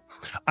 например.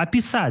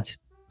 Описать,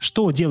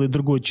 что делает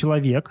другой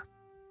человек,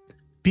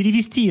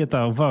 перевести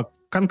это в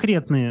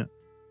конкретные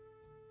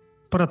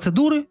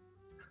процедуры,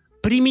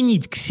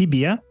 применить к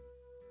себе,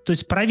 то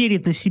есть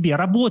проверить на себе,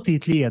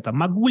 работает ли это,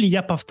 могу ли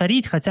я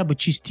повторить хотя бы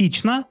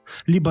частично,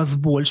 либо с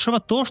большего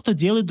то, что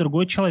делает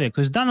другой человек.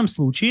 То есть в данном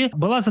случае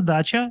была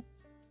задача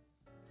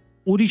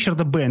у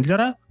Ричарда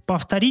Бендлера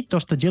повторить то,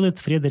 что делает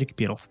Фредерик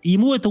Перлс. И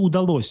ему это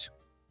удалось.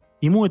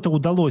 Ему это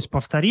удалось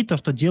повторить то,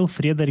 что делал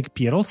Фредерик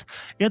Перлс.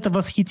 Это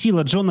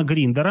восхитило Джона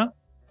Гриндера.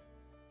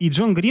 И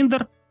Джон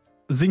Гриндер,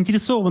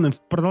 заинтересованный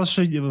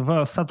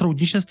в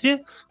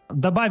сотрудничестве,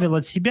 добавил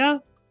от себя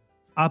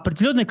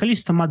определенное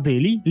количество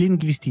моделей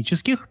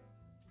лингвистических,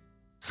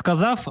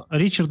 сказав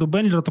Ричарду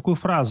Бендлеру такую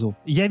фразу: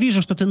 «Я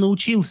вижу, что ты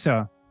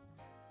научился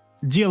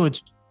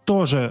делать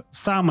то же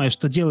самое,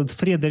 что делает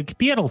Фредерик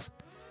Перлс,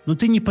 но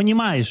ты не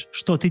понимаешь,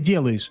 что ты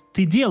делаешь.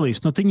 Ты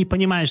делаешь, но ты не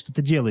понимаешь, что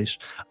ты делаешь.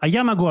 А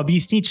я могу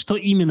объяснить, что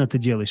именно ты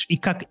делаешь и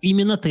как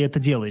именно ты это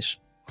делаешь.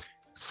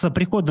 С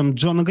приходом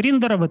Джона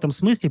Гриндера в этом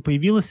смысле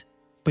появился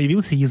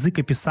язык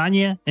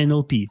описания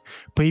NLP.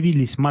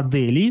 Появились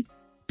модели.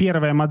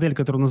 Первая модель,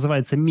 которая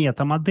называется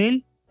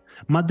метамодель.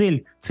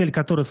 Модель, цель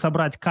которой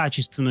собрать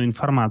качественную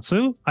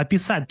информацию,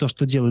 описать то,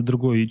 что делает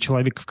другой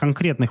человек в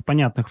конкретных,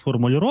 понятных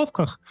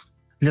формулировках,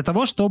 для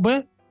того,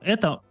 чтобы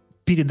это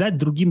передать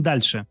другим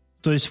дальше.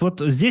 То есть вот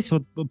здесь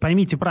вот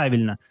поймите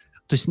правильно.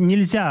 То есть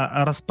нельзя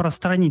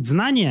распространить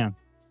знания,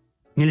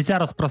 нельзя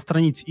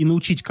распространить и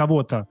научить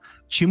кого-то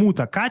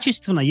чему-то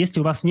качественно,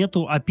 если у вас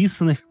нету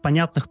описанных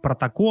понятных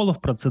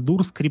протоколов,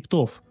 процедур,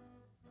 скриптов.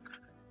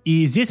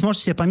 И здесь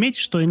можете себе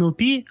пометить, что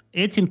NLP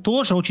этим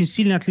тоже очень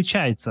сильно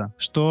отличается,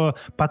 что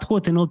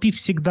подход NLP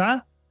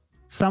всегда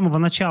с самого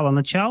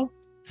начала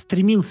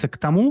стремился к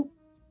тому,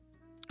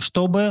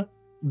 чтобы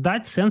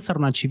дать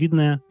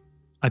сенсорно-очевидное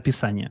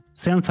описание.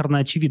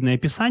 Сенсорно-очевидное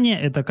описание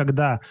 – это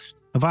когда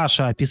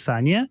ваше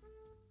описание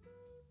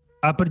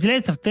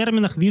определяется в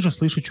терминах «вижу,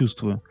 слышу,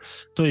 чувствую».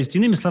 То есть,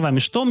 иными словами,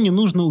 что мне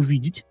нужно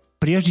увидеть,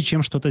 прежде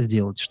чем что-то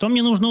сделать? Что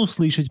мне нужно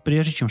услышать,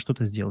 прежде чем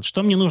что-то сделать?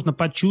 Что мне нужно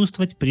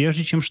почувствовать,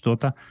 прежде чем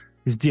что-то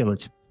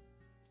сделать?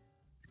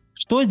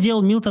 Что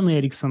сделал Милтон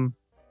Эриксон?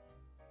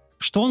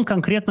 Что он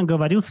конкретно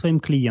говорил своим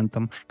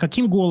клиентам?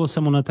 Каким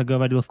голосом он это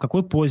говорил? В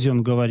какой позе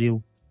он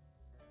говорил?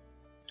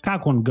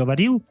 Как он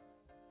говорил?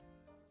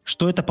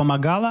 Что это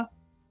помогало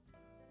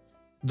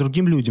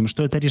другим людям?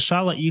 Что это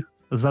решало их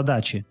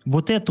задачи?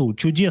 Вот эту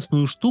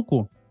чудесную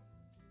штуку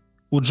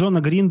у Джона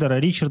Гриндера,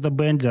 Ричарда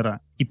Бендлера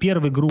и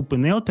первой группы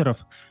нелперов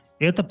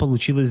это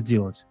получилось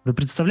сделать. Вы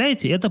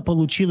представляете? Это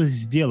получилось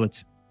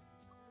сделать.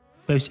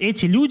 То есть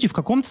эти люди в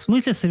каком-то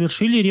смысле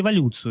совершили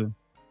революцию.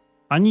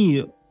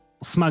 Они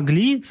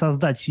смогли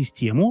создать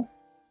систему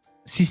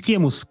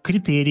с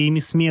критериями,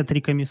 с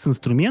метриками, с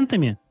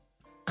инструментами,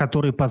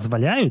 которые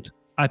позволяют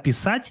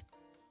описать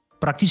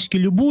практически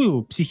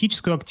любую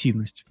психическую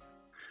активность.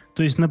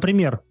 То есть,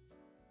 например,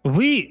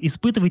 вы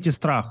испытываете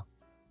страх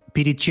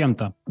перед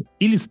чем-то,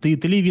 или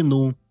стыд, или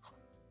вину,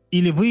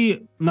 или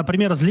вы,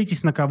 например,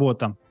 злитесь на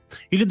кого-то,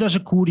 или даже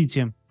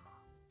курите,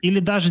 или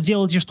даже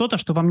делаете что-то,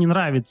 что вам не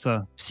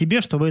нравится в себе,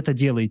 что вы это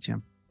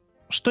делаете.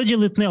 Что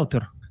делает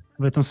нелпер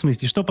в этом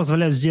смысле? Что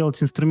позволяют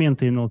сделать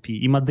инструменты NLP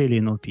и модели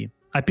NLP?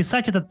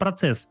 Описать этот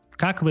процесс,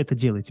 как вы это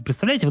делаете.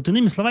 Представляете, вот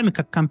иными словами,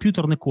 как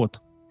компьютерный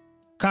код.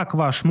 Как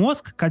ваш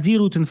мозг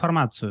кодирует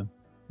информацию.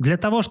 Для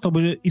того,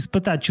 чтобы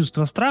испытать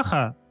чувство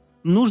страха,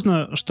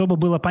 нужно, чтобы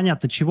было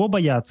понятно, чего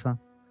бояться.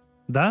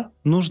 Да?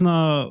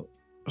 Нужно,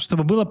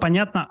 чтобы было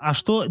понятно, а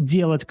что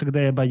делать,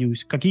 когда я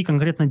боюсь, какие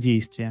конкретно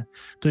действия.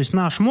 То есть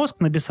наш мозг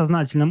на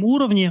бессознательном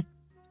уровне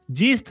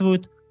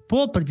действует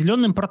по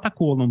определенным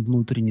протоколам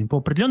внутренним, по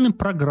определенным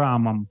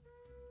программам.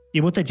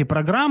 И вот эти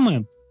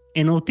программы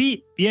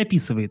NLP и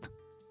описывает.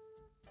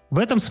 В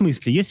этом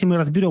смысле, если мы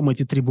разберем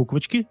эти три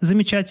буквочки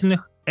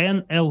замечательных,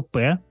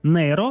 NLP,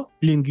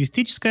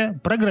 нейролингвистическое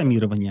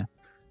программирование.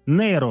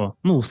 Нейро,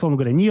 условно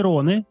говоря,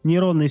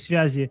 нейронные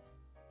связи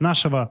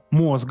нашего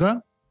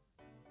мозга,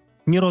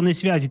 нейронные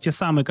связи те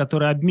самые,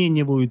 которые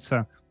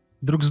обмениваются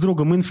друг с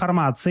другом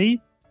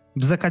информацией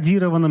в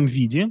закодированном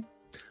виде.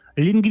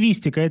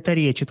 Лингвистика – это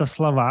речь, это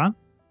слова.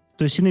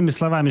 То есть, иными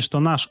словами, что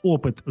наш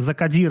опыт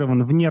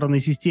закодирован в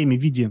нервной системе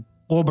в виде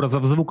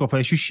образов, звуков и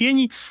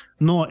ощущений,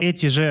 но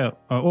эти же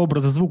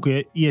образы, звука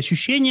и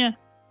ощущения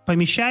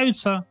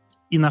помещаются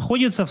и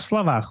находятся в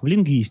словах, в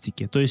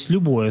лингвистике. То есть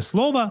любое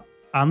слово,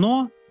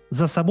 оно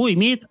за собой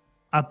имеет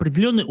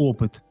определенный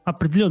опыт,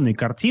 определенные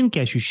картинки,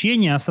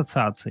 ощущения,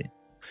 ассоциации.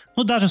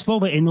 Даже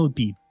слово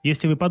NLP.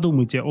 Если вы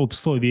подумаете об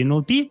слове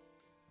NLP,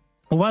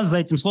 у вас за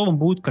этим словом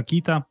будут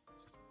какие-то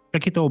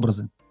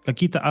образы,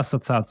 какие-то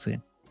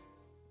ассоциации.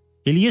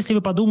 Или если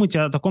вы подумаете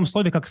о таком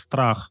слове, как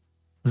страх,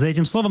 за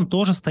этим словом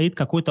тоже стоит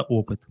какой-то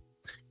опыт.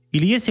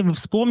 Или если вы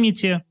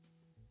вспомните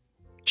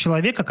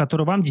человека,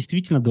 который вам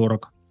действительно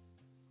дорог.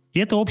 И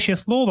это общее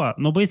слово,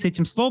 но вы с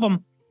этим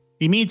словом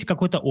имеете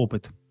какой-то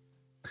опыт.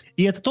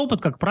 И этот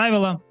опыт, как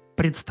правило,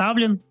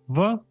 представлен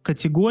в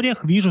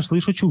категориях «вижу,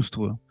 слышу,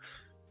 чувствую».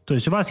 То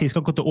есть у вас есть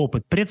какой-то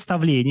опыт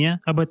представления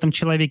об этом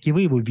человеке,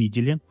 вы его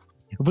видели.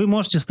 Вы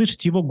можете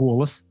слышать его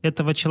голос,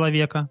 этого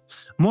человека.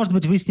 Может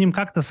быть, вы с ним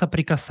как-то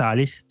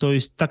соприкасались, то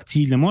есть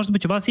тактильно. Может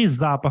быть, у вас есть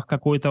запах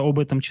какой-то об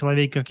этом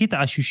человеке, какие-то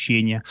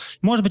ощущения.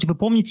 Может быть, вы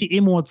помните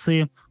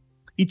эмоции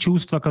и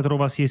чувства, которые у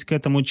вас есть к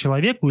этому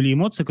человеку, или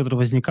эмоции, которые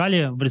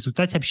возникали в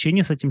результате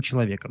общения с этим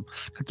человеком.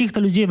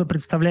 Каких-то людей вы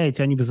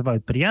представляете, они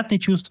вызывают приятные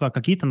чувства, а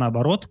какие-то,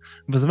 наоборот,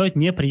 вызывают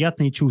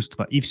неприятные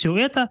чувства. И все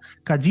это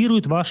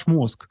кодирует ваш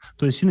мозг.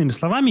 То есть, иными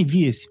словами,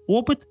 весь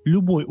опыт,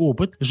 любой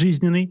опыт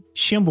жизненный, с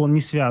чем бы он ни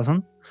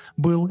связан,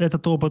 был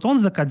этот опыт, он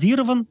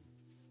закодирован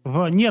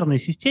в нервной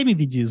системе в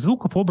виде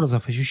звуков,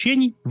 образов,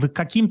 ощущений. Вы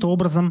каким-то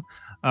образом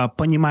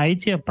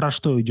понимаете, про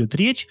что идет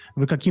речь,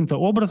 вы каким-то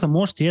образом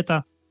можете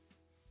это,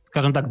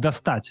 скажем так,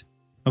 достать.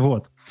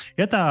 Вот.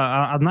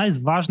 Это одна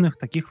из важных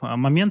таких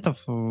моментов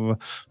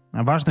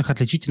важных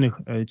отличительных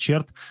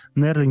черт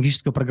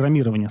нейролингвистического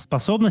программирования.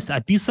 Способность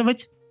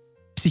описывать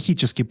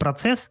психический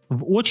процесс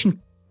в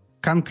очень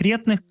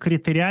конкретных,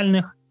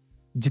 критериальных,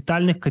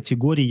 детальных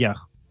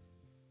категориях.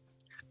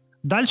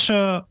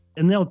 Дальше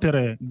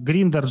НЛперы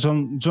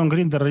Джон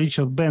Гриндер и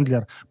Ричард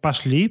Бендлер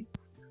пошли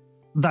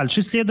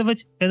дальше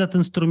исследовать этот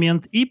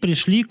инструмент и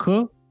пришли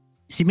к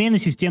семейной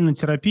системной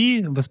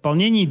терапии в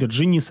исполнении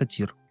Вирджинии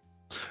Сатир.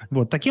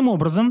 Вот таким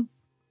образом,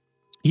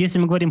 если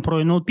мы говорим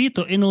про НЛП,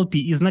 то НЛП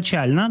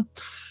изначально,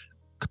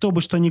 кто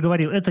бы что ни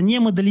говорил, это не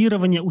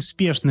моделирование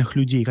успешных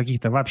людей,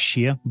 каких-то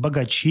вообще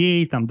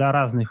богачей, там, да,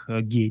 разных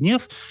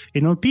гениев.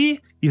 НЛП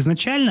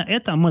изначально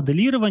это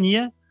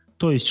моделирование,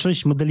 то есть что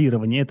значит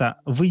моделирование?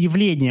 Это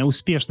выявление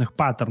успешных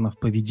паттернов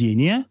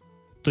поведения,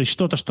 то есть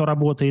что-то, что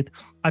работает,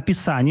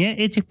 описание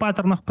этих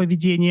паттернов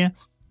поведения,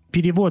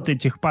 перевод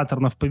этих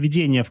паттернов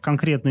поведения в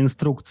конкретные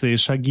инструкции,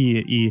 шаги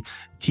и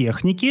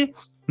техники,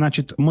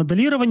 значит,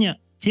 моделирование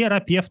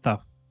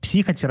терапевтов,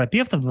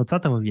 психотерапевтов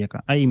 20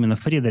 века, а именно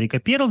Фредерика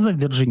Перлза,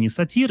 Вирджинии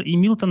Сатир и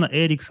Милтона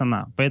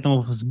Эриксона.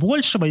 Поэтому с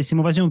большего, если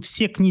мы возьмем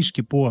все книжки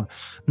по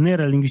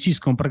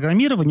нейролингвистическому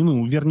программированию,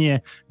 ну,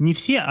 вернее, не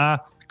все,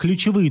 а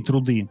ключевые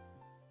труды,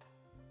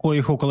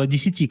 коих около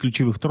 10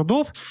 ключевых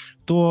трудов,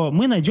 то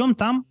мы найдем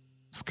там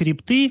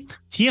скрипты,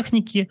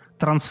 техники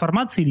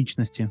трансформации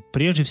личности,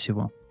 прежде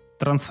всего.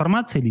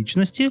 Трансформации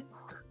личности,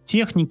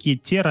 техники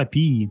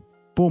терапии,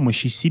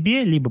 помощи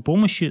себе, либо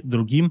помощи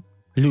другим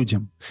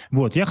людям.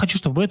 Вот, я хочу,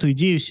 чтобы вы эту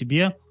идею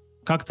себе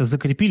как-то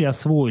закрепили,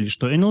 освоили,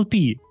 что НЛП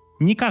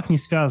никак не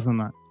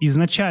связано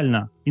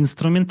изначально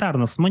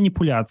инструментарно с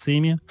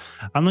манипуляциями,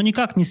 оно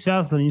никак не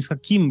связано ни с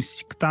каким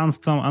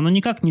сектантством, оно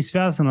никак не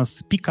связано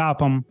с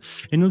пикапом,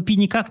 НЛП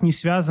никак не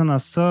связано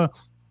с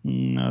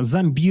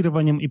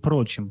зомбированием и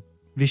прочим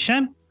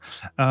вещам.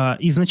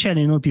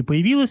 Изначально НЛП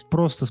появилась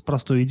просто с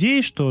простой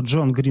идеей, что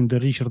Джон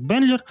Гриндер и Ричард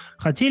Бендлер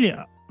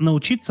хотели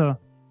научиться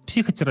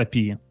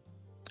психотерапии.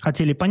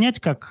 Хотели понять,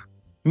 как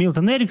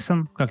Милтон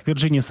Эриксон, как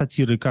Вирджиния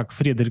Сатир и как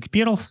Фредерик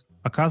Перлс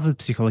оказывают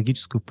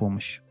психологическую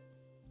помощь.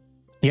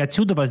 И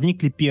отсюда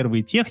возникли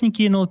первые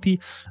техники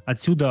НЛП,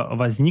 отсюда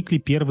возникли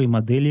первые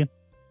модели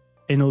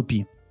НЛП.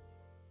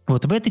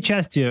 Вот в этой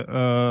части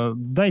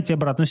дайте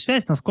обратную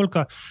связь,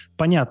 насколько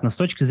понятно с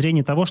точки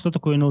зрения того, что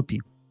такое НЛП.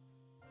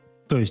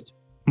 То есть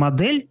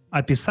модель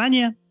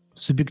описания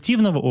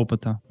субъективного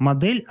опыта,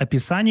 модель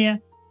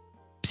описания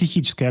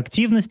психической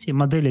активности,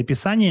 модель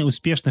описания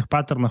успешных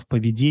паттернов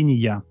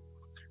поведения.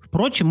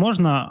 Впрочем,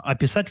 можно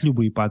описать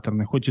любые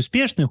паттерны, хоть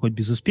успешные, хоть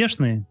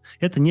безуспешные.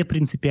 Это не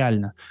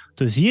принципиально.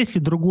 То есть если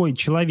другой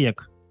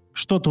человек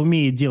что-то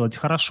умеет делать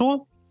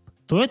хорошо,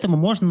 то этому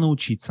можно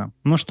научиться.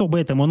 Но чтобы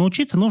этому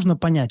научиться, нужно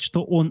понять,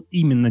 что он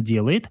именно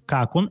делает,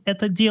 как он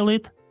это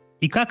делает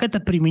и как это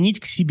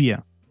применить к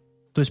себе.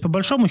 То есть, по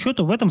большому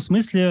счету, в этом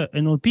смысле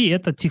НЛП –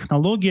 это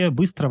технология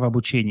быстрого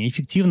обучения,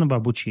 эффективного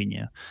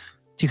обучения.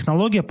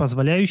 Технология,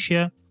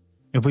 позволяющая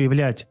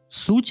выявлять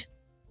суть,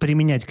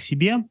 применять к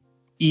себе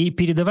и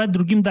передавать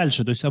другим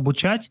дальше, то есть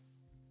обучать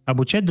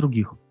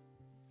других.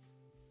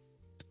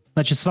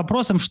 Значит, с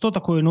вопросом, что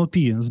такое НЛП,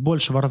 с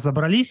большего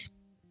разобрались.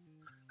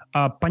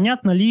 А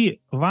понятно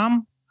ли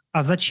вам,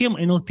 а зачем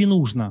НЛП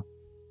нужно?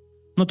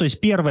 Ну, то есть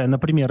первое,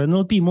 например,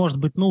 НЛП может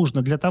быть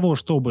нужно для того,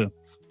 чтобы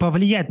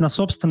повлиять на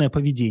собственное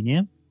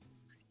поведение,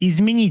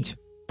 изменить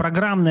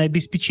программное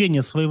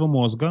обеспечение своего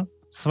мозга,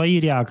 свои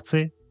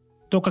реакции,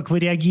 то, как вы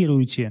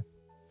реагируете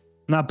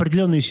на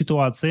определенные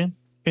ситуации.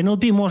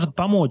 НЛП может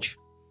помочь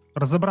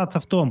разобраться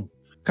в том,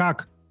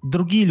 как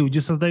другие люди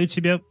создают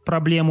себе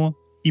проблему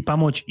и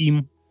помочь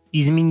им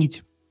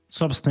изменить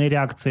собственные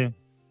реакции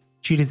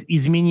через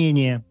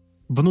изменение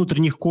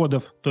внутренних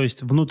кодов, то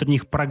есть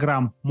внутренних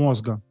программ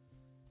мозга.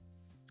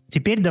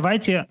 Теперь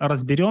давайте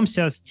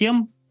разберемся с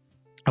тем,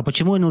 а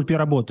почему НЛП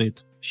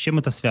работает, с чем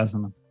это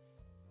связано.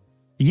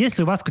 Есть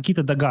ли у вас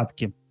какие-то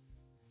догадки,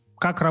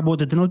 как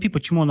работает НЛП,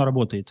 почему оно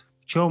работает,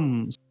 в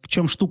чем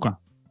штука?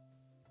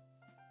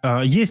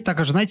 Есть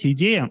также, знаете,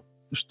 идея,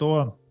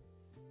 что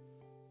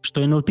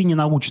НЛП не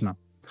научно.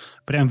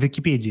 Прямо в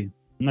Википедии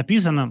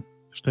написано,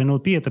 что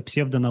НЛП – это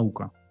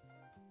псевдонаука.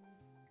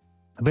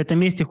 В этом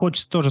месте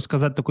хочется тоже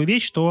сказать такую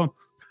вещь, что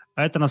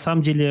это на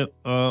самом деле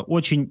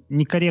очень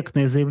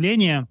некорректное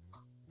заявление.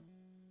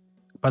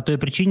 По той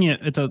причине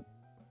это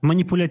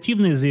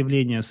манипулятивное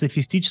заявление,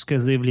 софистическое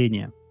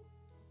заявление.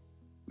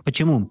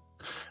 Почему?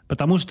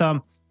 Потому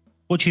что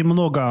очень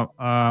много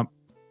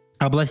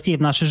областей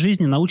в нашей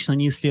жизни научно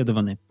не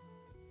исследованы.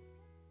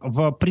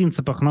 В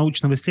принципах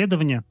научного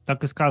исследования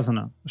так и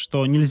сказано,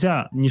 что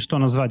нельзя ничто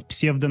назвать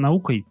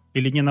псевдонаукой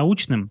или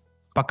ненаучным,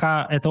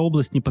 пока эта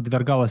область не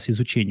подвергалась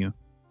изучению,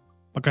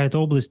 пока эта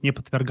область не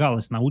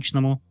подвергалась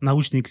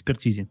научной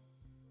экспертизе.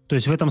 То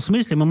есть в этом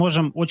смысле мы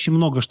можем очень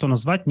много что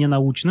назвать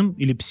ненаучным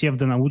или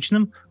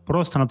псевдонаучным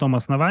просто на том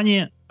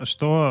основании,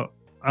 что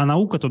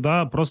наука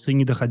туда просто и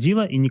не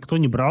доходила, и никто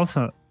не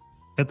брался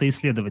это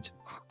исследовать.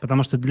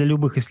 Потому что для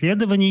любых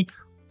исследований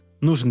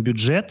нужен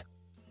бюджет,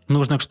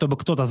 нужно, чтобы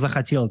кто-то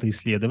захотел это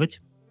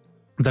исследовать,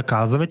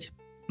 доказывать.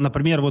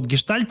 Например, вот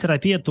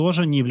гештальт-терапия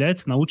тоже не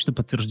является научно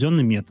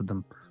подтвержденным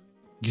методом.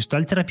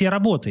 Гештальт-терапия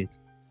работает,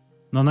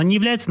 но она не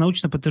является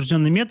научно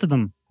подтвержденным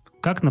методом,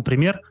 как,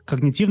 например,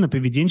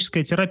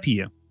 когнитивно-поведенческая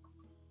терапия.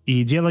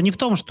 И дело не в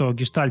том, что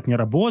гештальт не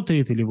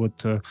работает или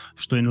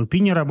что НЛП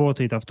не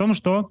работает, а в том,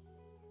 что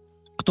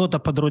кто-то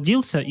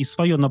потрудился и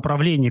свое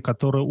направление,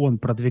 которое он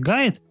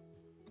продвигает,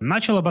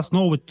 начал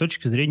обосновывать с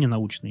точки зрения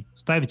научной,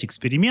 ставить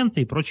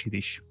эксперименты и прочие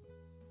вещи.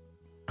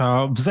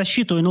 В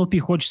защиту НЛП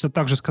хочется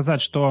также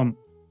сказать, что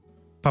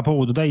по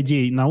поводу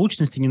идей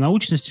научности,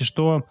 ненаучности,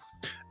 что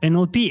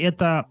НЛП –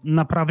 это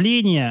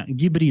направление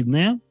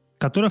гибридное,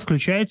 которое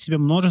включает в себя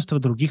множество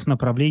других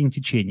направлений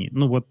течений.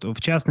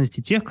 В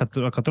частности, тех,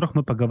 о которых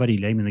мы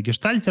поговорили, а именно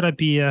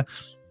гештальт-терапия,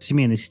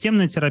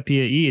 семейно-системная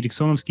терапия и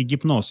эриксоновский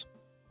гипноз.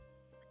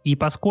 И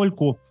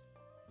поскольку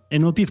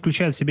НЛП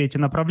включает в себя эти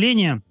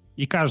направления,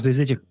 и каждое из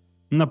этих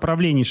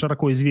направлений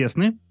широко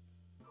известны,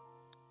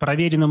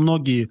 проверено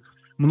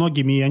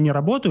многими, и они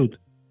работают,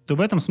 то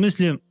в этом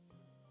смысле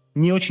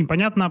не очень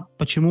понятно,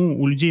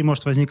 почему у людей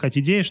может возникать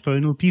идея, что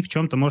НЛП в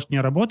чем-то может не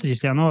работать,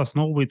 если оно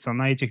основывается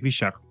на этих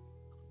вещах.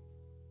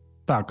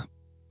 Так,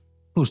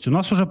 слушайте, у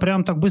нас уже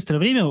прям так быстрое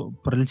время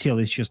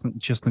пролетело,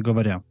 честно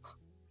говоря,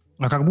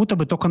 а как будто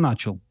бы только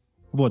начал.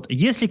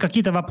 Если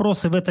какие-то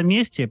вопросы в этом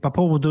месте по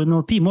поводу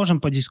НЛП, можем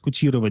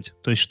подискутировать.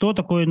 То есть, что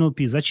такое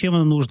НЛП, зачем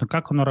оно нужно,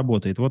 как оно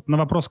работает. На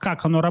вопрос,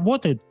 как оно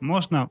работает,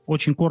 можно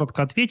очень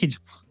коротко ответить.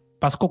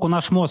 Поскольку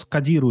наш мозг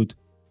кодирует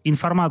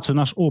информацию,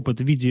 наш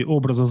опыт в виде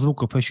образа,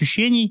 звуков,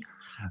 ощущений,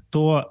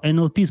 то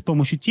НЛП с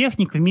помощью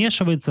техник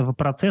вмешивается в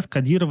процесс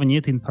кодирования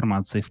этой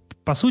информации.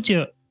 По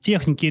сути,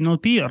 техники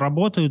НЛП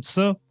работают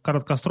с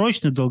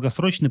краткосрочной,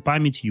 долгосрочной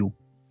памятью.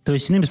 То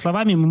есть, иными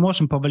словами, мы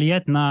можем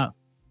повлиять на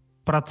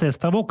процесс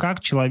того, как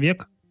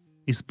человек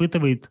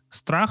испытывает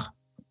страх,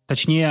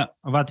 точнее,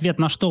 в ответ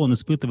на что он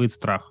испытывает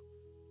страх.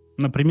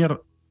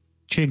 Например,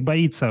 человек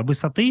боится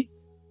высоты,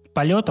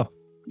 полетов,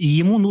 и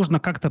ему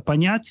нужно как-то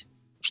понять,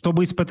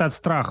 чтобы испытать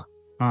страх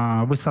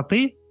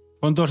высоты,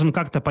 он должен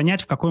как-то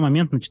понять, в какой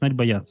момент начинать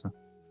бояться.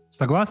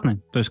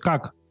 Согласны? То есть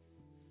как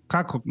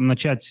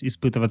начать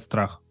испытывать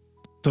страх?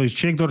 То есть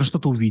человек должен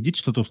что-то увидеть,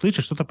 что-то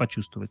услышать, что-то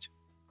почувствовать.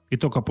 И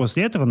только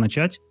после этого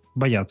начать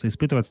бояться,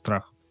 испытывать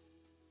страх.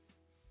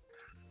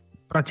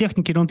 Про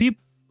техники НЛП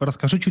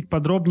расскажу чуть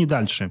подробнее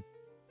дальше,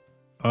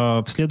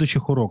 в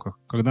следующих уроках,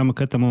 когда мы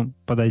к этому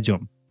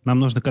подойдем. Нам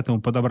нужно к этому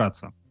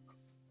подобраться.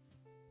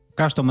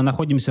 Пока что мы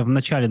находимся в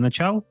начале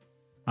начал,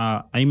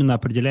 а именно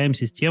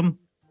определяемся с тем,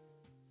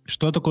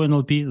 что такое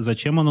НЛП,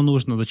 зачем оно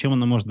нужно, зачем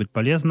оно может быть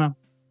полезно,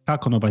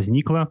 как оно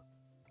возникло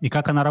и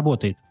как оно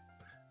работает.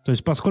 То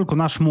есть поскольку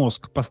наш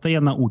мозг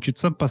постоянно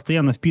учится,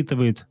 постоянно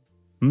впитывает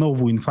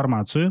новую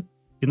информацию,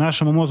 и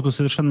нашему мозгу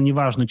совершенно не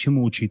важно,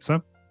 чему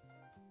учиться,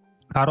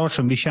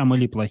 хорошим вещам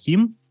или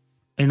плохим,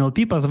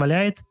 НЛП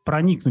позволяет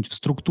проникнуть в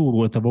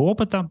структуру этого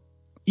опыта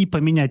и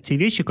поменять те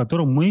вещи,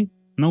 которым мы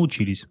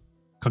научились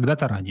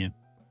когда-то ранее.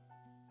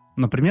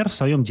 Например, в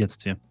своем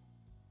детстве.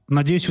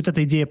 Надеюсь,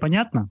 эта идея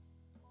понятна,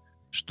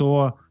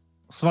 что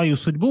свою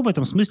судьбу в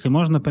этом смысле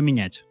можно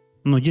поменять.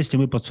 Если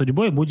мы под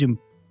судьбой будем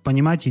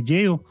понимать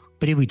идею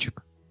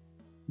привычек.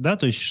 Да,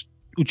 то есть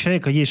у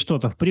человека есть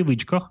что-то в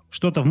привычках,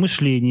 что-то в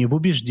мышлении, в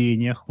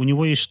убеждениях, у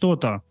него есть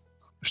что-то,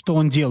 что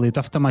он делает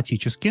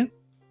автоматически,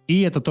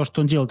 и это то,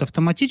 что он делает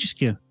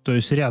автоматически, то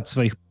есть ряд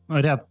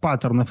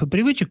паттернов и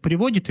привычек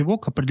приводит его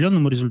к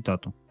определенному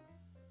результату.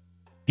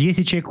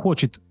 Если человек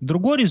хочет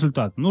другой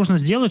результат, нужно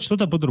сделать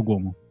что-то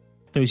по-другому.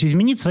 То есть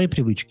изменить свои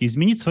привычки,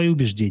 изменить свои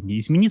убеждения,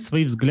 изменить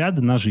свои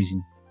взгляды на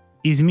жизнь,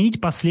 изменить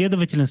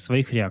последовательность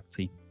своих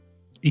реакций.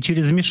 И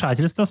через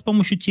вмешательство с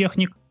помощью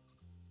техник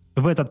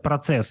в этот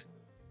процесс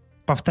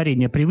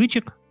повторения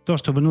привычек, то,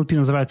 что в НЛП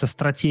называется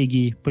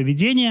стратегией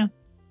поведения,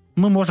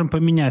 мы можем,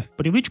 поменяв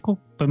привычку,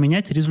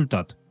 поменять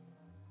результат.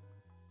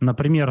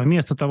 Например,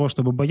 вместо того,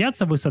 чтобы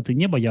бояться высоты,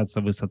 не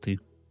бояться высоты.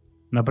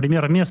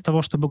 Например, вместо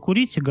того, чтобы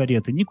курить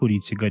сигареты, не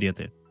курить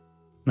сигареты.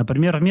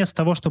 Например, вместо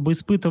того, чтобы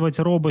испытывать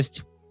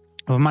робость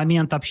в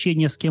момент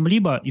общения с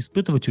кем-либо,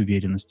 испытывать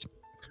уверенность.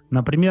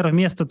 Например,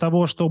 вместо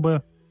того,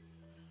 чтобы,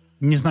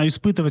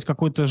 испытывать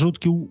какой-то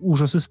жуткий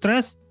ужас и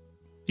стресс,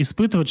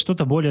 испытывать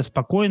что-то более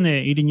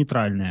спокойное или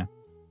нейтральное.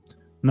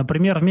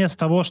 Например, вместо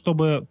того,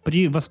 чтобы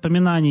при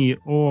воспоминании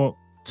о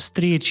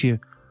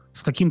встрече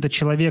с каким-то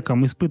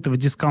человеком испытывать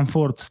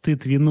дискомфорт,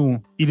 стыд,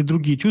 вину или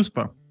другие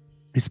чувства,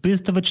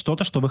 испытывать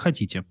что-то, что вы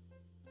хотите.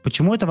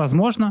 Почему это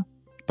возможно?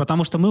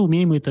 Потому что мы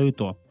умеем и то, и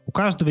то. У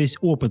каждого есть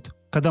опыт,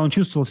 когда он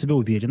чувствовал себя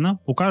уверенно,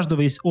 у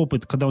каждого есть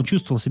опыт, когда он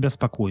чувствовал себя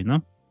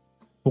спокойно,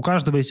 у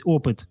каждого есть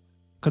опыт,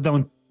 когда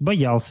он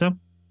боялся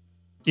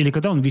или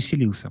когда он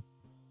веселился.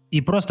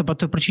 И просто по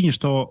той причине,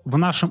 что в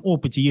нашем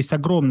опыте есть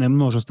огромное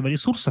множество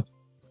ресурсов,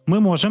 мы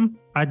можем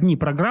одни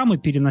программы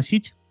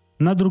переносить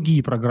на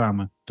другие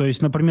программы. То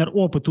есть, например,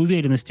 опыт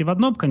уверенности в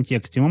одном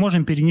контексте мы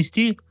можем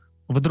перенести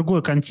в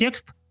другой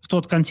контекст, в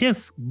тот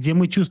контекст, где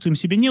мы чувствуем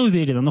себя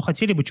неуверенно, но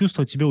хотели бы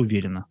чувствовать себя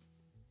уверенно.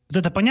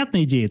 Это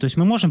понятная идея? То есть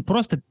мы можем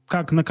просто,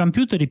 как на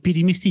компьютере,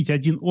 переместить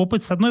один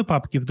опыт с одной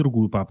папки в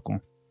другую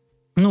папку.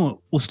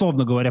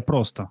 Условно говоря,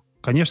 просто.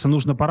 Конечно,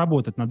 нужно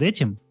поработать над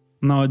этим,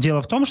 но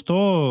дело в том,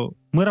 что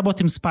мы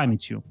работаем с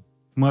памятью.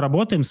 Мы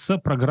работаем с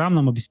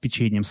программным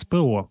обеспечением, с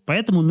ПО.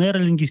 Поэтому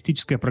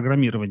нейролингвистическое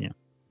программирование.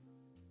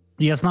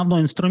 И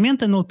основной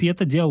инструмент НЛП –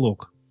 это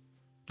диалог.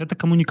 Это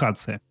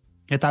коммуникация.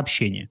 Это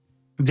общение.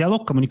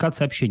 Диалог,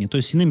 коммуникация, общение. То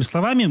есть, иными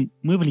словами,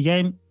 мы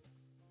влияем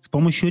с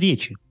помощью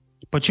речи.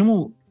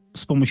 Почему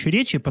с помощью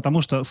речи?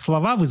 Потому что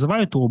слова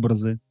вызывают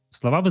образы,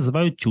 слова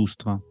вызывают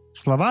чувства.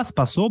 Слова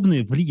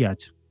способны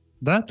влиять.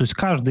 Да? То есть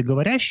каждый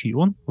говорящий,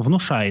 он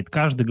внушает,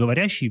 каждый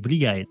говорящий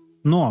влияет.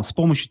 Но с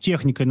помощью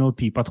техник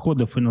НЛП,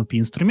 подходов НЛП,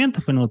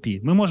 инструментов НЛП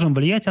мы можем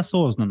влиять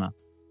осознанно.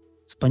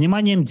 С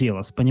пониманием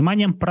дела, с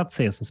пониманием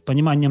процесса, с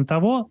пониманием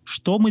того,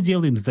 что мы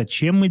делаем,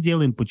 зачем мы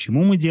делаем,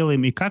 почему мы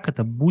делаем и как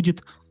это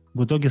будет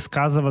в итоге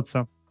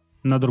сказываться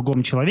на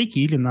другом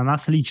человеке или на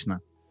нас лично.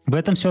 В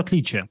этом все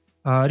отличие.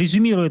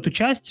 Резюмируя эту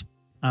часть,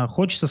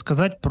 хочется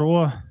сказать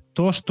про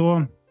то,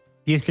 что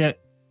если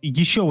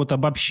еще вот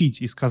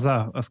обобщить и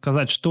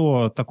сказать,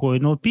 что такое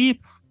НЛП,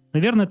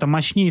 наверное, это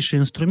мощнейший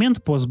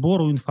инструмент по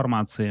сбору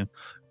информации,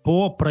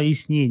 по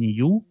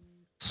прояснению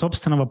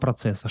собственного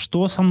процесса.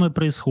 Что со мной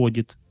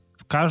происходит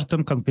в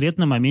каждом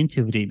конкретном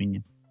моменте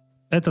времени.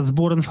 Этот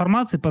сбор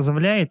информации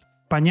позволяет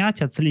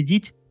понять,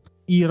 отследить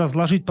и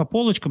разложить по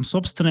полочкам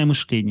собственное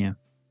мышление.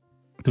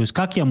 То есть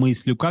как я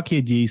мыслю, как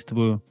я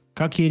действую,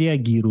 как я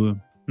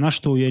реагирую, на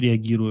что я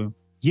реагирую.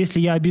 Если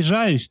я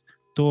обижаюсь,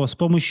 то с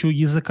помощью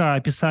языка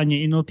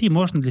описания НЛП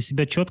можно для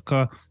себя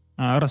четко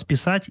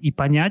расписать и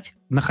понять,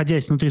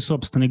 находясь внутри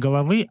собственной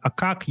головы, а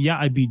как я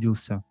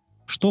обиделся,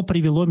 что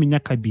привело меня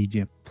к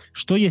обиде,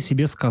 что я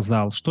себе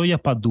сказал, что я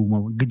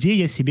подумал, где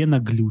я себе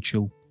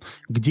наглючил,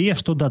 где я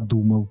что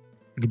додумал,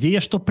 где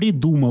я что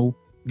придумал,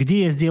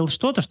 где я сделал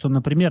что-то, что,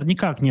 например,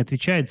 никак не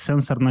отвечает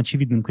сенсорно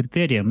очевидным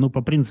критериям, ну,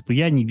 по принципу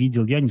 «я не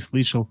видел, я не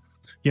слышал,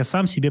 я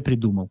сам себе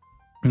придумал».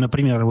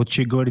 Например, вот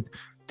человек говорит: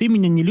 «Ты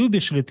меня не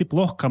любишь» или «ты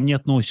плохо ко мне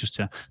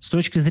относишься». С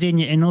точки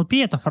зрения НЛП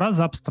эта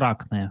фраза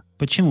абстрактная.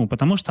 Почему?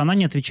 Потому что она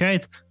не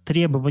отвечает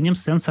требованиям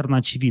сенсорно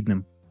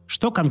очевидным.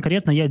 Что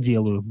конкретно я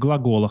делаю в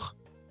глаголах?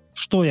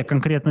 Что я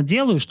конкретно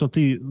делаю, что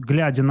ты,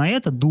 глядя на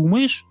это,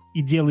 думаешь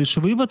и делаешь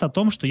вывод о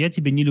том, что я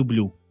тебя не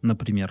люблю,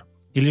 например.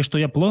 Или что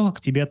я плохо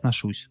к тебе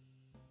отношусь.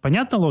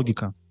 Понятна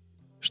логика?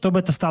 Чтобы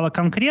это стало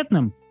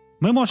конкретным,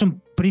 мы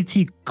можем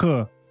прийти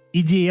к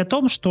идее о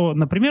том, что,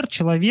 например,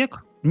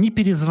 человек не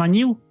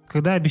перезвонил,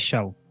 когда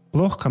обещал.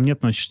 Плохо ко мне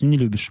относишься, не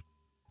любишь.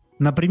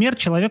 Например,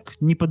 человек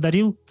не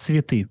подарил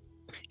цветы.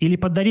 Или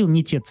подарил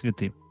не те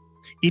цветы.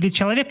 Или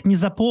человек не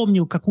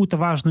запомнил какую-то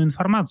важную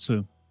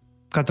информацию,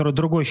 которую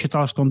другой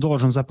считал, что он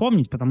должен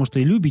запомнить, потому что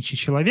и любящий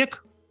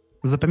человек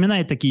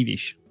запоминает такие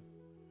вещи.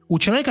 У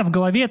человека в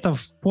голове это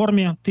в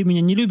форме «ты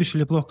меня не любишь»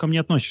 или «плохо ко мне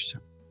относишься».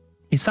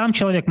 И сам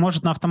человек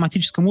может на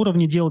автоматическом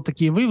уровне делать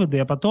такие выводы,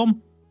 а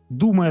потом,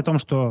 думая о том,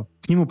 что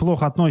к нему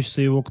плохо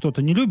относится и его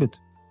кто-то не любит,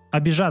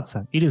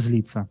 обижаться или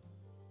злиться,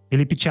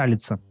 или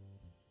печалиться.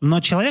 Но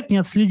человек не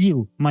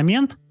отследил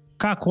момент,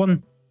 как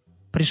он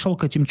пришел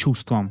к этим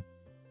чувствам,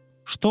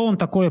 что он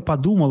такое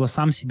подумал и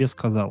сам себе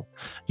сказал.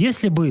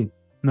 Если бы,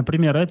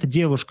 например, эта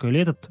девушка или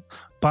этот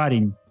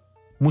парень,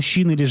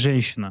 мужчина или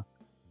женщина,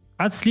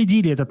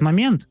 отследили этот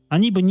момент,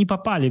 они бы не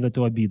попали в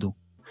эту обиду.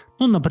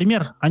 Ну,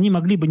 например, они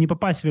могли бы не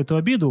попасть в эту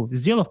обиду,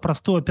 сделав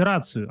простую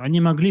операцию.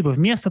 Они могли бы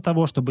вместо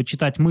того, чтобы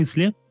читать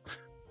мысли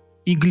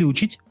и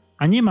глючить,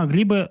 они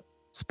могли бы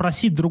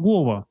спросить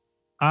другого: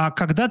 а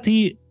когда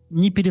ты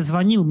не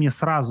перезвонил мне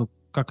сразу,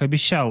 как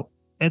обещал,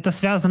 это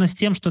связано с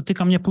тем, что ты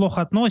ко мне плохо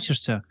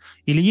относишься?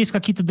 Или есть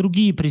какие-то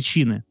другие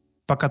причины,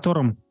 по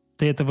которым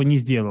ты этого не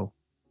сделал?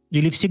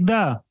 Или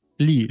всегда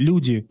ли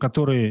люди,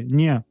 которые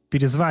не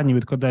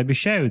перезванивают, когда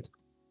обещают,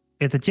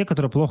 это те,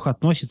 которые плохо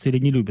относятся или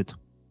не любят?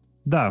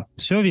 Да,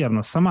 все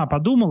верно. Сама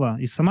подумала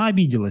и сама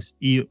обиделась.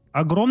 И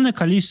огромное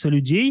количество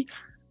людей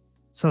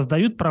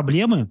создают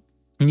проблемы,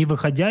 не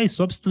выходя из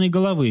собственной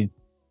головы,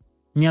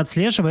 не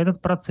отслеживая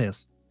этот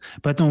процесс.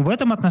 Поэтому в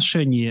этом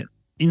отношении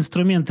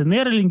инструменты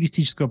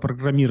нейролингвистического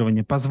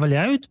программирования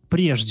позволяют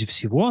прежде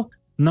всего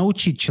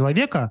научить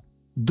человека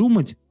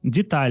думать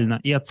детально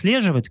и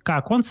отслеживать,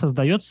 как он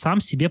создает сам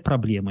себе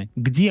проблемы,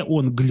 где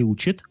он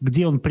глючит,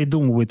 где он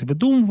придумывает,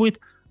 выдумывает,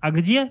 а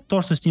где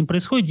то, что с ним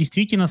происходит,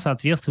 действительно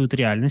соответствует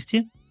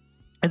реальности.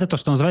 Это то,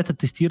 что называется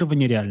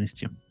тестирование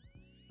реальности.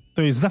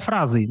 То есть за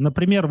фразой,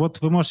 например, вот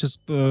вы можете...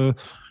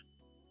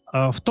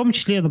 в том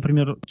числе,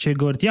 например, человек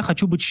говорит: «Я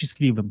хочу быть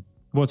счастливым».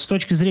 Вот с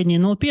точки зрения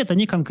НЛП это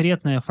не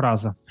конкретная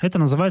фраза. Это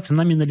называется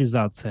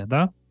номинализация,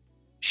 да?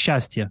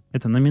 Счастье –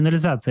 это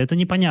номинализация. Это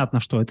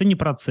непонятно что, это не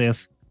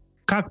процесс.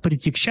 Как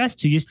прийти к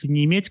счастью, если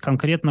не иметь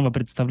конкретного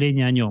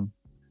представления о нем?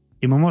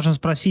 И мы можем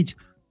спросить: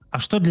 а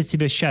что для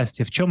тебя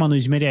счастье? В чем оно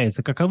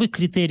измеряется? Каковы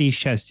критерии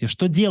счастья?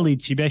 Что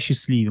делает тебя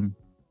счастливым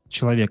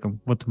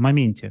человеком вот в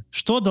моменте?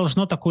 Что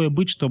должно такое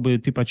быть, чтобы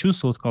ты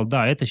почувствовал и сказал: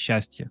 да, это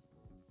счастье?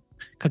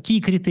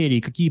 Какие критерии,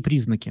 какие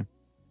признаки?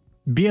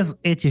 Без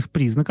этих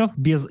признаков,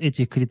 без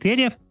этих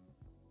критериев,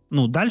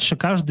 дальше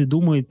каждый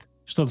думает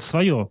что-то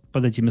свое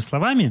под этими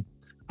словами,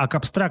 а к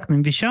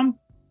абстрактным вещам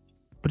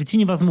прийти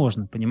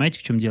невозможно. Понимаете,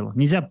 в чем дело?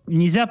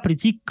 Нельзя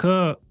прийти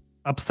к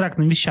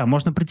абстрактным вещам,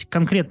 можно прийти к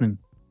конкретным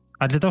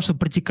А для того, чтобы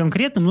прийти к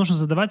конкретным, нужно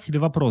задавать себе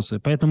вопросы.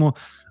 Поэтому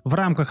в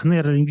рамках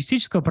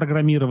нейролингвистического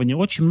программирования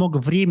очень много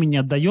времени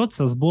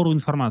отдается сбору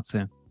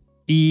информации.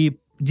 И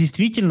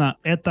действительно,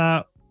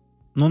 это,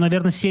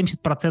 наверное,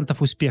 70%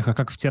 успеха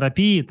как в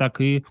терапии,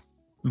 так и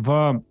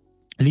в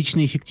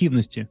личной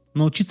эффективности.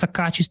 Научиться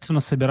качественно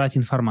собирать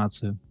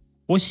информацию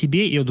о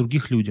себе и о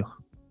других людях.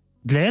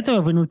 Для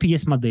этого в НЛП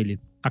есть модели,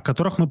 о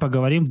которых мы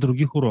поговорим в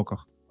других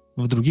уроках,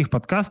 в других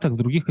подкастах, в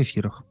других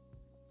эфирах.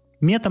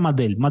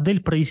 Метамодель, модель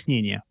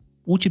прояснения.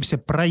 Учимся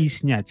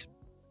прояснять.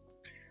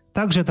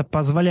 Также это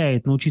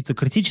позволяет научиться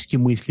критически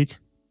мыслить,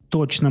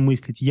 точно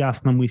мыслить,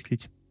 ясно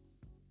мыслить.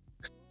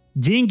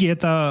 Деньги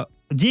это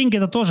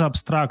тоже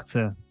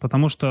абстракция,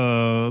 потому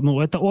что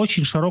это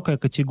очень широкая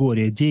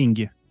категория,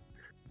 деньги.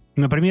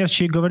 Например,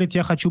 человек говорит,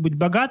 я хочу быть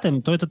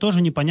богатым, то это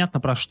тоже непонятно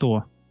про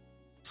что.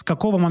 С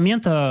какого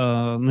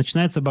момента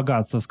начинается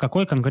богатство, с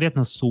какой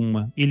конкретно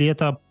суммы? Или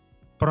это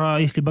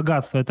если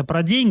богатство это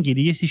про деньги, или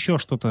есть еще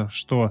что-то,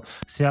 что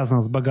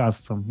связано с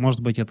богатством? Может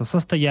быть, это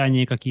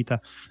состояние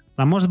какие-то,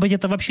 а может быть,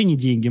 это вообще не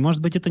деньги,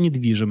 может быть, это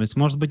недвижимость,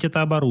 может быть,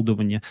 это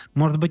оборудование,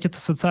 может быть, это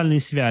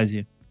социальные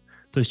связи.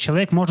 То есть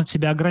человек может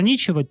себя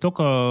ограничивать,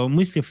 только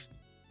мыслив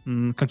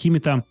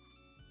какими-то,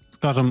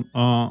 скажем,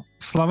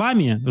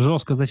 словами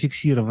жестко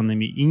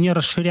зафиксированными и не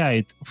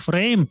расширяет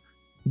фрейм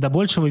до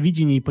большего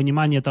видения и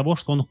понимания того,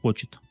 что он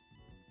хочет.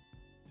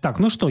 Так,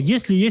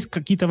 если есть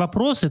какие-то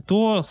вопросы,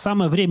 то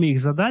самое время их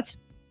задать.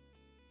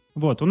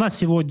 У нас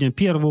сегодня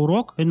первый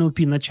урок НЛП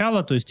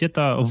 «Начало», то есть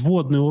это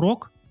вводный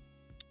урок.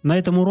 На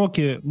этом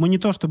уроке мы не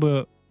то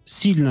чтобы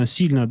сильно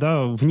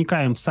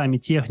вникаем в сами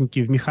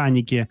техники, в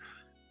механики,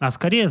 а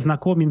скорее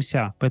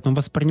знакомимся. Поэтому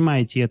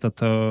воспринимайте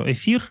этот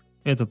эфир,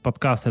 этот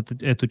подкаст,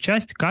 эту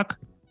часть как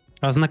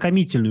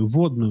ознакомительную,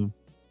 вводную,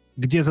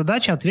 где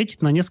задача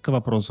ответить на несколько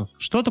вопросов.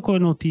 Что такое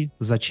НЛП?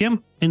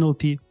 Зачем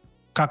НЛП?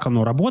 Как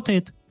оно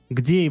работает?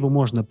 Где его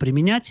можно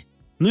применять?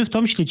 И в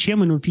том числе,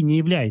 чем НЛП не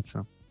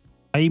является.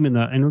 А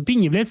именно, НЛП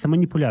не является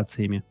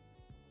манипуляциями.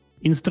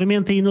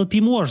 Инструменты НЛП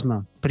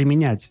можно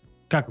применять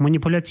как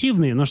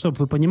манипулятивные, но чтобы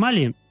вы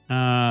понимали,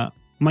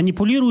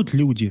 манипулируют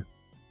люди,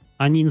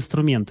 а не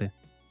инструменты.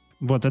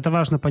 Это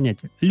важно понять.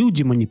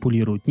 Люди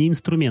манипулируют, не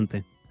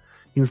инструменты.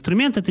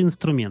 Инструмент – это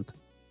инструмент.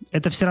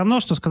 Это все равно,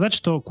 что сказать,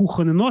 что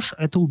кухонный нож –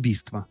 это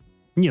убийство.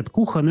 Нет,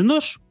 кухонный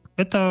нож –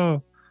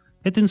 это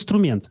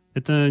инструмент,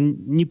 это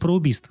не про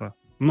убийство.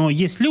 Но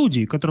есть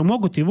люди, которые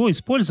могут его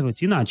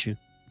использовать иначе.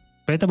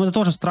 Поэтому это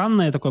тоже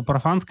странное такое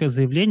профанское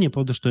заявление по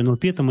поводу, что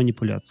НЛП – это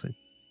манипуляции.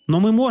 Но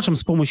мы можем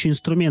с помощью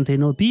инструмента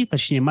НЛП,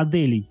 точнее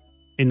моделей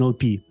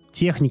НЛП,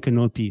 техник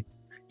НЛП,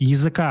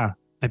 языка,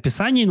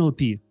 описания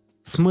НЛП,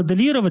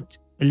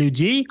 смоделировать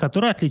людей,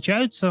 которые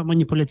отличаются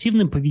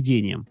манипулятивным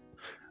поведением.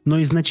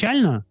 Но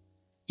изначально,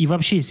 и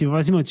вообще, если вы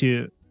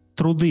возьмете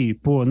труды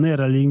по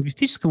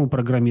нейролингвистическому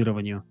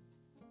программированию,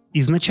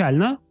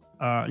 изначально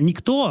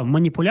никто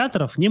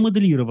манипуляторов не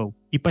моделировал.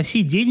 И по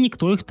сей день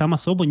никто их там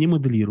особо не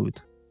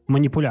моделирует.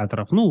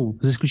 Манипуляторов.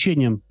 За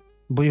исключением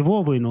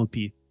боевого НЛП.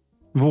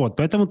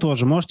 Поэтому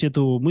тоже можете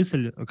эту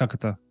мысль,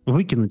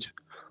 выкинуть.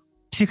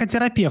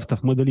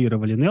 Психотерапевтов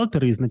моделировали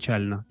нелперы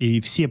изначально.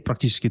 И все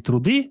практически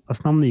труды,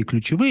 основные,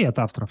 ключевые от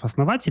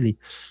авторов-основателей,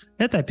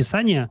 это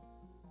описание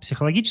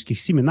психологических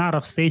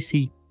семинаров,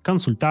 сессий,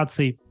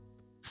 консультаций,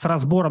 с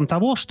разбором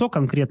того, что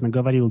конкретно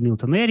говорил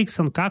Милтон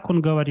Эриксон, как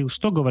он говорил,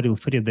 что говорил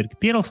Фредерик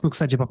Перлс.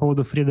 Кстати, по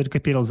поводу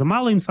Фредерика Перлса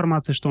мало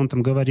информации, что он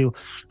там говорил,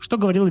 что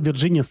говорила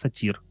Вирджиния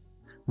Сатир.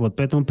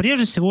 Поэтому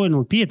прежде всего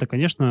НЛП – это,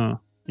 конечно,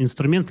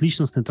 инструмент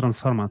личностной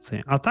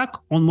трансформации. А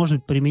так он может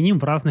быть применим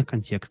в разных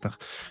контекстах.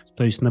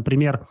 То есть,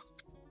 например,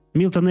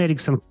 Милтон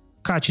Эриксон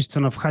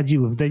качественно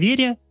входил в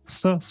доверие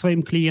с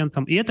своим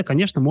клиентом, и это,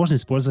 конечно, можно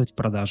использовать в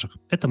продажах,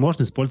 это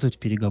можно использовать в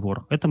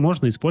переговорах, это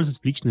можно использовать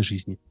в личной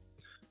жизни.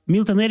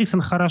 Милтон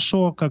Эриксон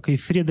хорошо, как и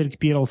Фредерик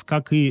Перлс,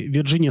 как и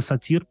Вирджиния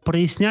Сатир,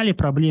 проясняли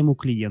проблему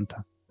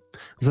клиента.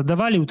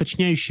 Задавали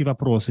уточняющие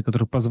вопросы,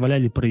 которые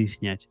позволяли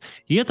прояснять.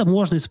 И это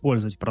можно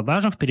использовать в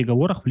продажах, в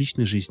переговорах, в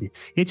личной жизни.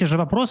 Эти же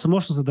вопросы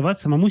можно задавать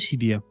самому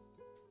себе.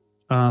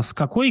 С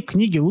какой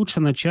книги лучше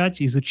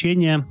начать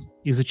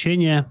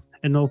изучение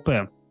НЛП?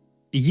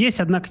 Есть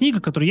одна книга,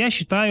 которую я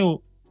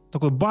считаю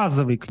такой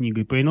базовой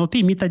книгой по НЛП,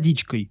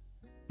 методичкой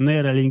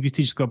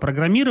нейролингвистического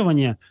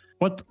программирования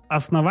от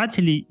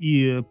основателей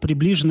и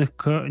приближенных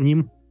к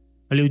ним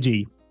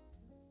людей.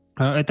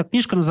 Эта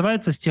книжка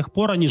называется «С тех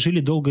пор они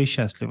жили долго и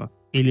счастливо».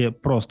 Или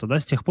просто,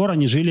 «С тех пор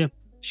они жили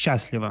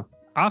счастливо».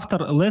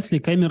 Автор Лесли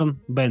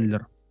Кэмерон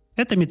Бендлер.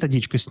 Это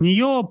методичка. С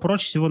нее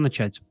проще всего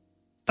начать.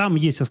 Там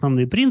есть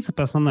основные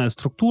принципы, основная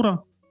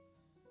структура.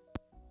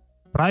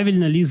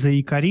 Правильно ли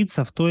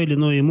заикариться в той или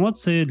иной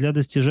эмоции для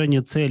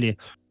достижения цели?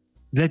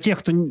 Для тех,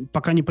 кто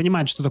пока не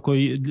понимает, что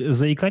такое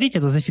заикарить,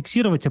 это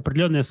зафиксировать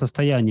определенное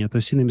состояние. То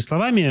есть, иными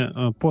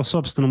словами, по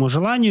собственному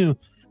желанию,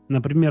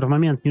 например, в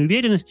момент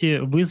неуверенности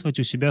вызвать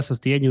у себя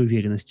состояние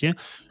уверенности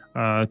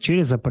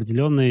через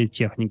определенные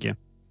техники.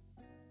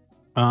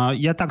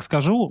 Я так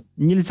скажу,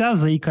 нельзя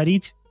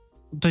заикарить,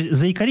 то есть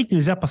заикарить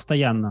нельзя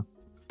постоянно.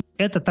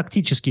 Это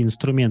тактический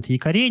инструмент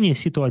якорения,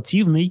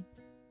 ситуативный.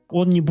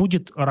 он не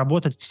будет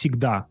работать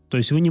всегда. То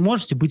есть вы не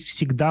можете быть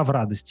всегда в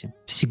радости,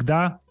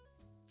 всегда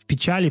в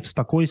печали, в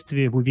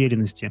спокойствии, в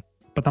уверенности.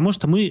 Потому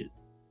что мы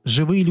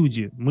живые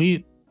люди,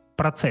 мы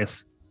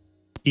процесс.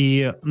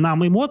 И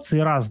нам эмоции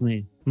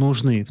разные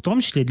нужны, в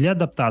том числе для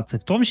адаптации,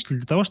 в том числе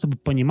для того, чтобы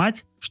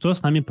понимать, что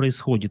с нами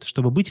происходит,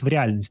 чтобы быть в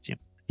реальности.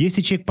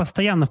 Если человек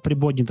постоянно в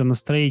приподнятом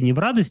настроении, в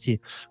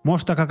радости,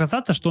 может так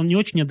оказаться, что он не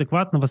очень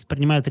адекватно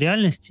воспринимает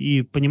реальность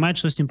и понимает,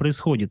 что с ним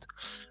происходит.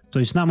 То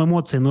есть нам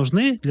эмоции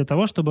нужны для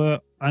того,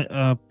 чтобы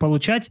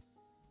получать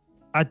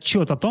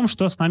отчет о том,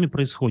 что с нами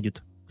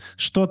происходит.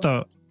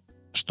 Что-то,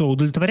 что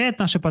удовлетворяет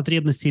наши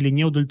потребности или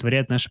не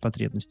удовлетворяет наши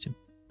потребности.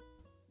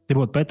 И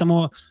вот,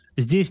 поэтому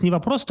здесь не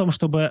вопрос в том,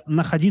 чтобы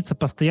находиться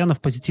постоянно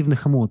в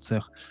позитивных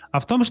эмоциях, а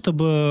в том,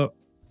 чтобы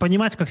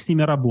понимать, как с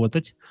ними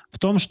работать, в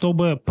том,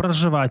 чтобы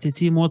проживать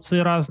эти эмоции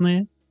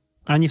разные,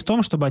 а не в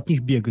том, чтобы от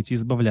них бегать и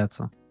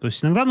избавляться. То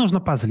есть иногда нужно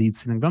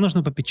позлиться, иногда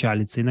нужно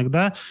попечалиться,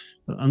 иногда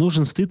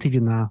нужен стыд и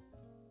вина,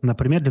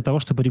 например, для того,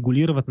 чтобы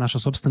регулировать наше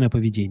собственное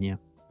поведение.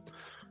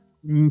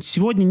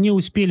 Сегодня не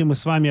успели мы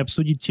с вами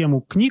обсудить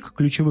тему книг,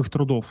 ключевых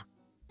трудов.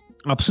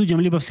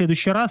 Обсудим либо в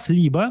следующий раз,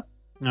 либо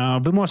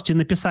вы можете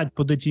написать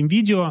под этим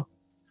видео,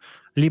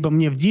 либо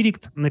мне в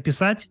директ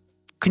написать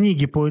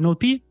книги по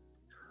НЛП.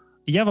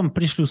 Я вам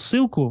пришлю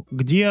ссылку,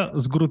 где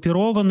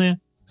сгруппированы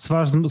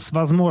с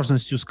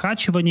возможностью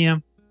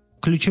скачивания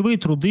ключевые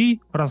труды,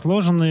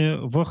 разложенные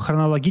в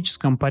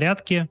хронологическом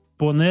порядке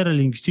по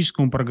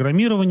нейролингвистическому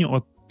программированию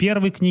от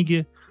первой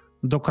книги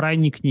до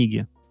крайней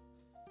книги.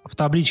 В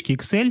табличке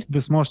Excel вы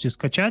сможете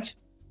скачать.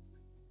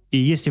 И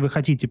если вы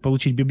хотите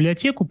получить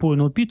библиотеку по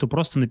НЛП, то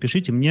просто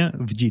напишите мне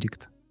в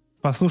директ.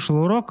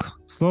 Послушал урок,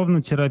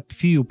 словно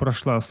терапию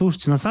прошла.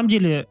 Слушайте, на самом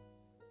деле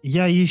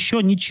я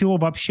еще ничего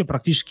вообще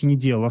практически не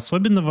делал.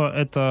 Особенного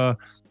это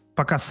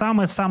пока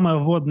самая-самая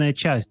вводная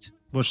часть.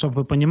 Вот чтобы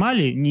вы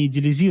понимали, не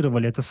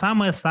идеализировали. Это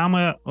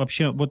самое-самое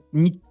вообще, вот,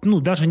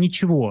 даже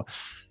ничего.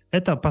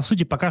 Это, по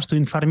сути, пока что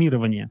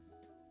информирование.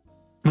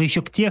 Мы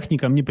еще к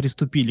техникам не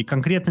приступили, к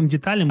конкретным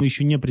деталям мы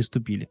еще не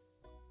приступили.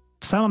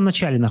 В самом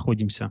начале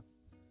находимся.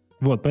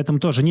 Вот, поэтому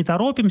тоже не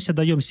торопимся,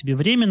 даем себе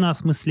время на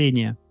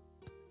осмысление.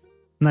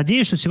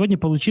 Надеюсь, что сегодня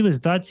получилось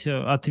дать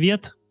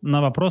ответ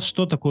на вопрос,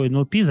 что такое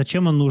НЛП,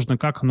 зачем оно нужно,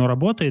 как оно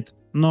работает.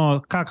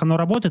 Но как оно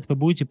работает, вы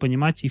будете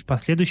понимать и в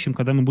последующем,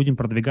 когда мы будем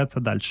продвигаться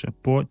дальше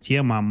по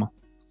темам.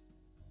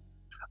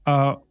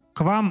 К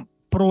вам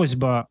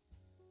просьба,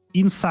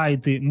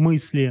 инсайты,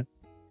 мысли,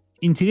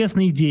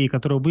 интересные идеи,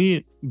 которые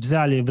вы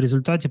взяли в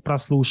результате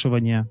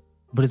прослушивания,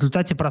 в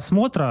результате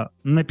просмотра,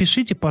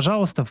 напишите,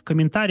 пожалуйста, в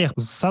комментариях.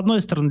 С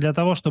одной стороны, для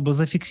того, чтобы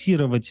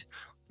зафиксировать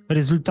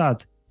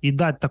результат и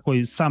дать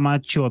такой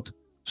самоотчет,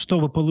 что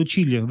вы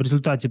получили в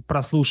результате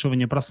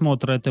прослушивания,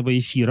 просмотра этого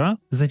эфира,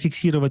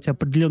 зафиксировать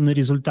определенный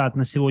результат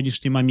на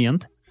сегодняшний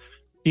момент.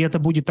 И это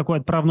будет такой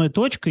отправной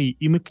точкой,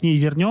 и мы к ней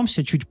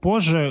вернемся чуть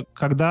позже,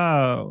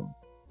 когда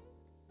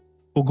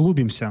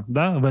углубимся,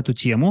 в эту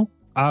тему.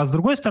 А с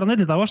другой стороны,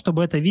 для того,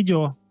 чтобы это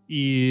видео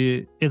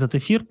и этот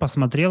эфир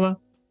посмотрело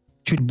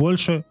чуть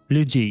больше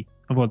людей.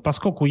 Вот,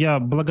 поскольку я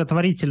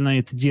благотворительно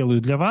это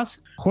делаю для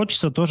вас,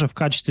 хочется тоже в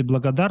качестве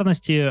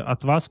благодарности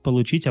от вас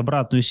получить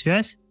обратную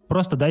связь.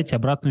 Просто дайте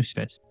обратную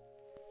связь.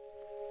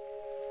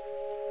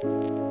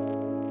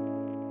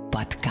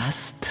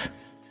 Подкаст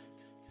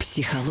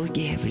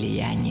 «Психология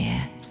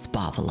влияния» с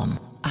Павлом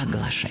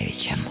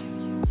Аглашевичем.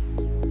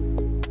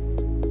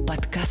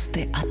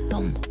 Подкасты о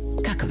том,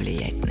 как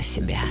влиять на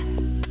себя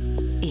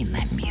и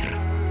на мир.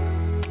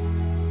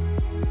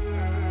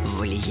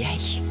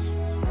 Влияй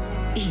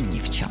и ни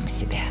в чем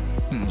себе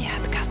не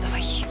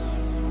отказывай.